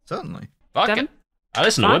 5 certainly. Fuck Devin? it. I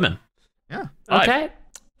listen to 5? women. Yeah. 5. Okay.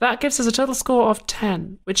 That gives us a total score of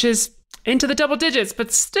 10, which is into the double digits,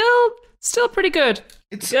 but still pretty good.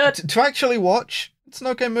 It's good. To actually watch. It's an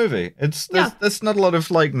okay movie. There's not a lot of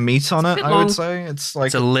meat on it. I would say it's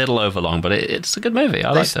a little overlong, but it's a good movie.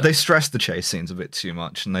 I like it. They stress the chase scenes a bit too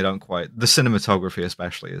much, and they don't quite. The cinematography,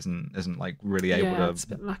 especially, isn't really able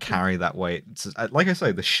to carry that weight. It's, like I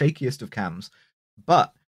say, the shakiest of cams.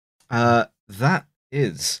 But that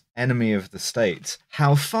is Enemy of the State.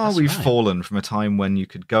 How far we've fallen from a time when you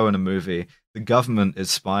could go in a movie, the government is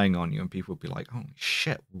spying on you, and people would be like, "Holy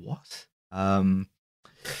shit, what?"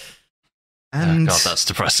 And God, that's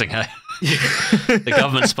depressing. Eh? The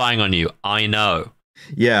government spying on you. I know.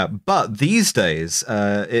 Yeah, but these days,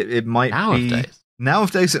 it might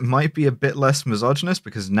nowadays it might be a bit less misogynist,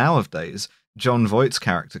 because nowadays Jon Voight's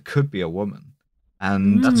character could be a woman,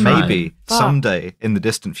 and maybe someday in the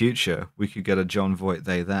distant future we could get a Jon Voight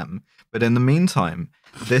they them. But in the meantime,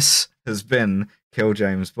 this has been Kill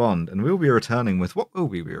James Bond, and we'll be returning with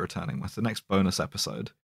the next bonus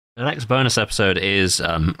episode. The next bonus episode is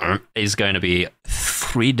going to be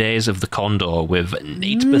 3 Days of the Condor with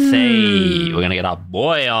Nate Bethea. We're going to get our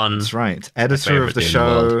boy on. That's right. Editor of the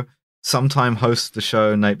show, sometime host of the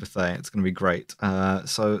show, Nate Bethea. It's going to be great.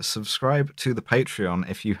 So subscribe to the Patreon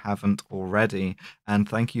if you haven't already. And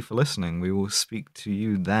thank you for listening. We will speak to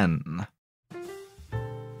you then.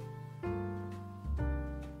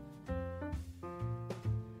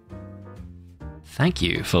 Thank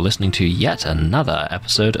you for listening to yet another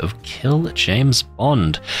episode of Kill James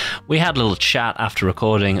Bond. We had a little chat after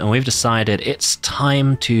recording, and we've decided it's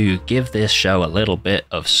time to give this show a little bit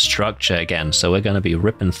of structure again. So we're going to be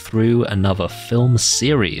ripping through another film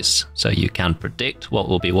series, so you can predict what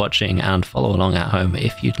we'll be watching and follow along at home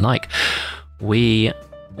if you'd like. We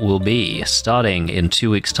will be starting in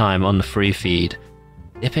 2 weeks' time on the free feed,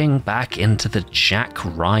 dipping back into the Jack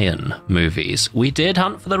Ryan movies. We did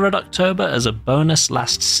Hunt for the Red October as a bonus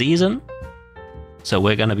last season, so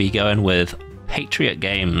we're going to be going with Patriot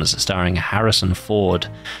Games starring Harrison Ford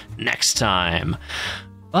next time.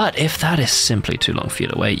 But if that is simply too long for you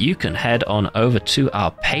to wait, you can head on over to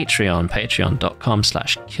our Patreon,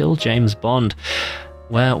 patreon.com/killjamesbond,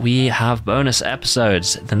 where we have bonus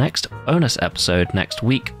episodes. The next bonus episode next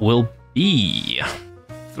week will be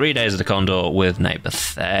 3 Days of the Condor with Nate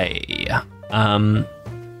Bethea.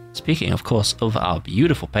 Speaking, of course, of our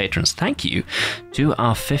beautiful patrons, thank you to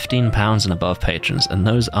our £15 and above patrons, and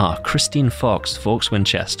those are Christine Fox, Fawkes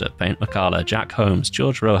Winchester, Paint McCalla, Jack Holmes,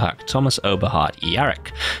 George Rohack, Thomas Oberhart,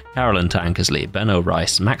 Yarrick, Carolyn Tankersley, Benno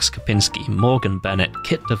Rice, Max Kapinski, Morgan Bennett,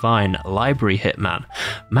 Kit Devine, Library Hitman,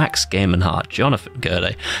 Max Gamenhart, Jonathan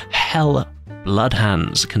Gerde, Hell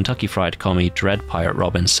Bloodhands, Kentucky Fried Commie, Dread Pirate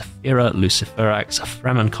Robin, Saphira, Luciferax,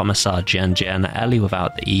 Fremen Commissar, Jen, Ellie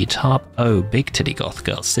Without the E, Tarp O, Big Titty Goth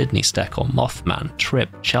Girl, Sydney Steckle, Mothman, Trip,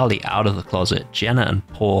 Charlie Out of the Closet, Jenna and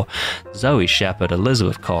Poor, Zoe Shepherd,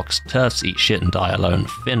 Elizabeth Cox, Turfs Eat Shit and Die Alone,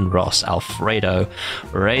 Finn Ross, Alfredo,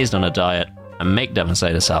 Raised on a Diet, and Make Devon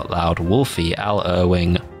Say This Out Loud, Wolfie, Al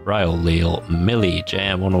Irwing, Ryle Leal, Millie,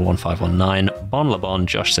 JM101519, Bon LeBon,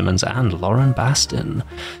 Josh Simmons, and Lauren Baston.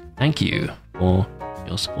 Thank you for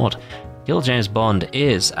your support. Kill James Bond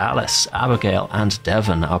is Alice, Abigail, and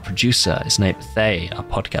Devon. Our producer is Nate Bethea. Our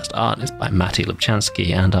podcast art is by Matty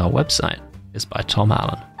Lubchansky, and our website is by Tom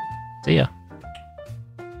Allen. See ya.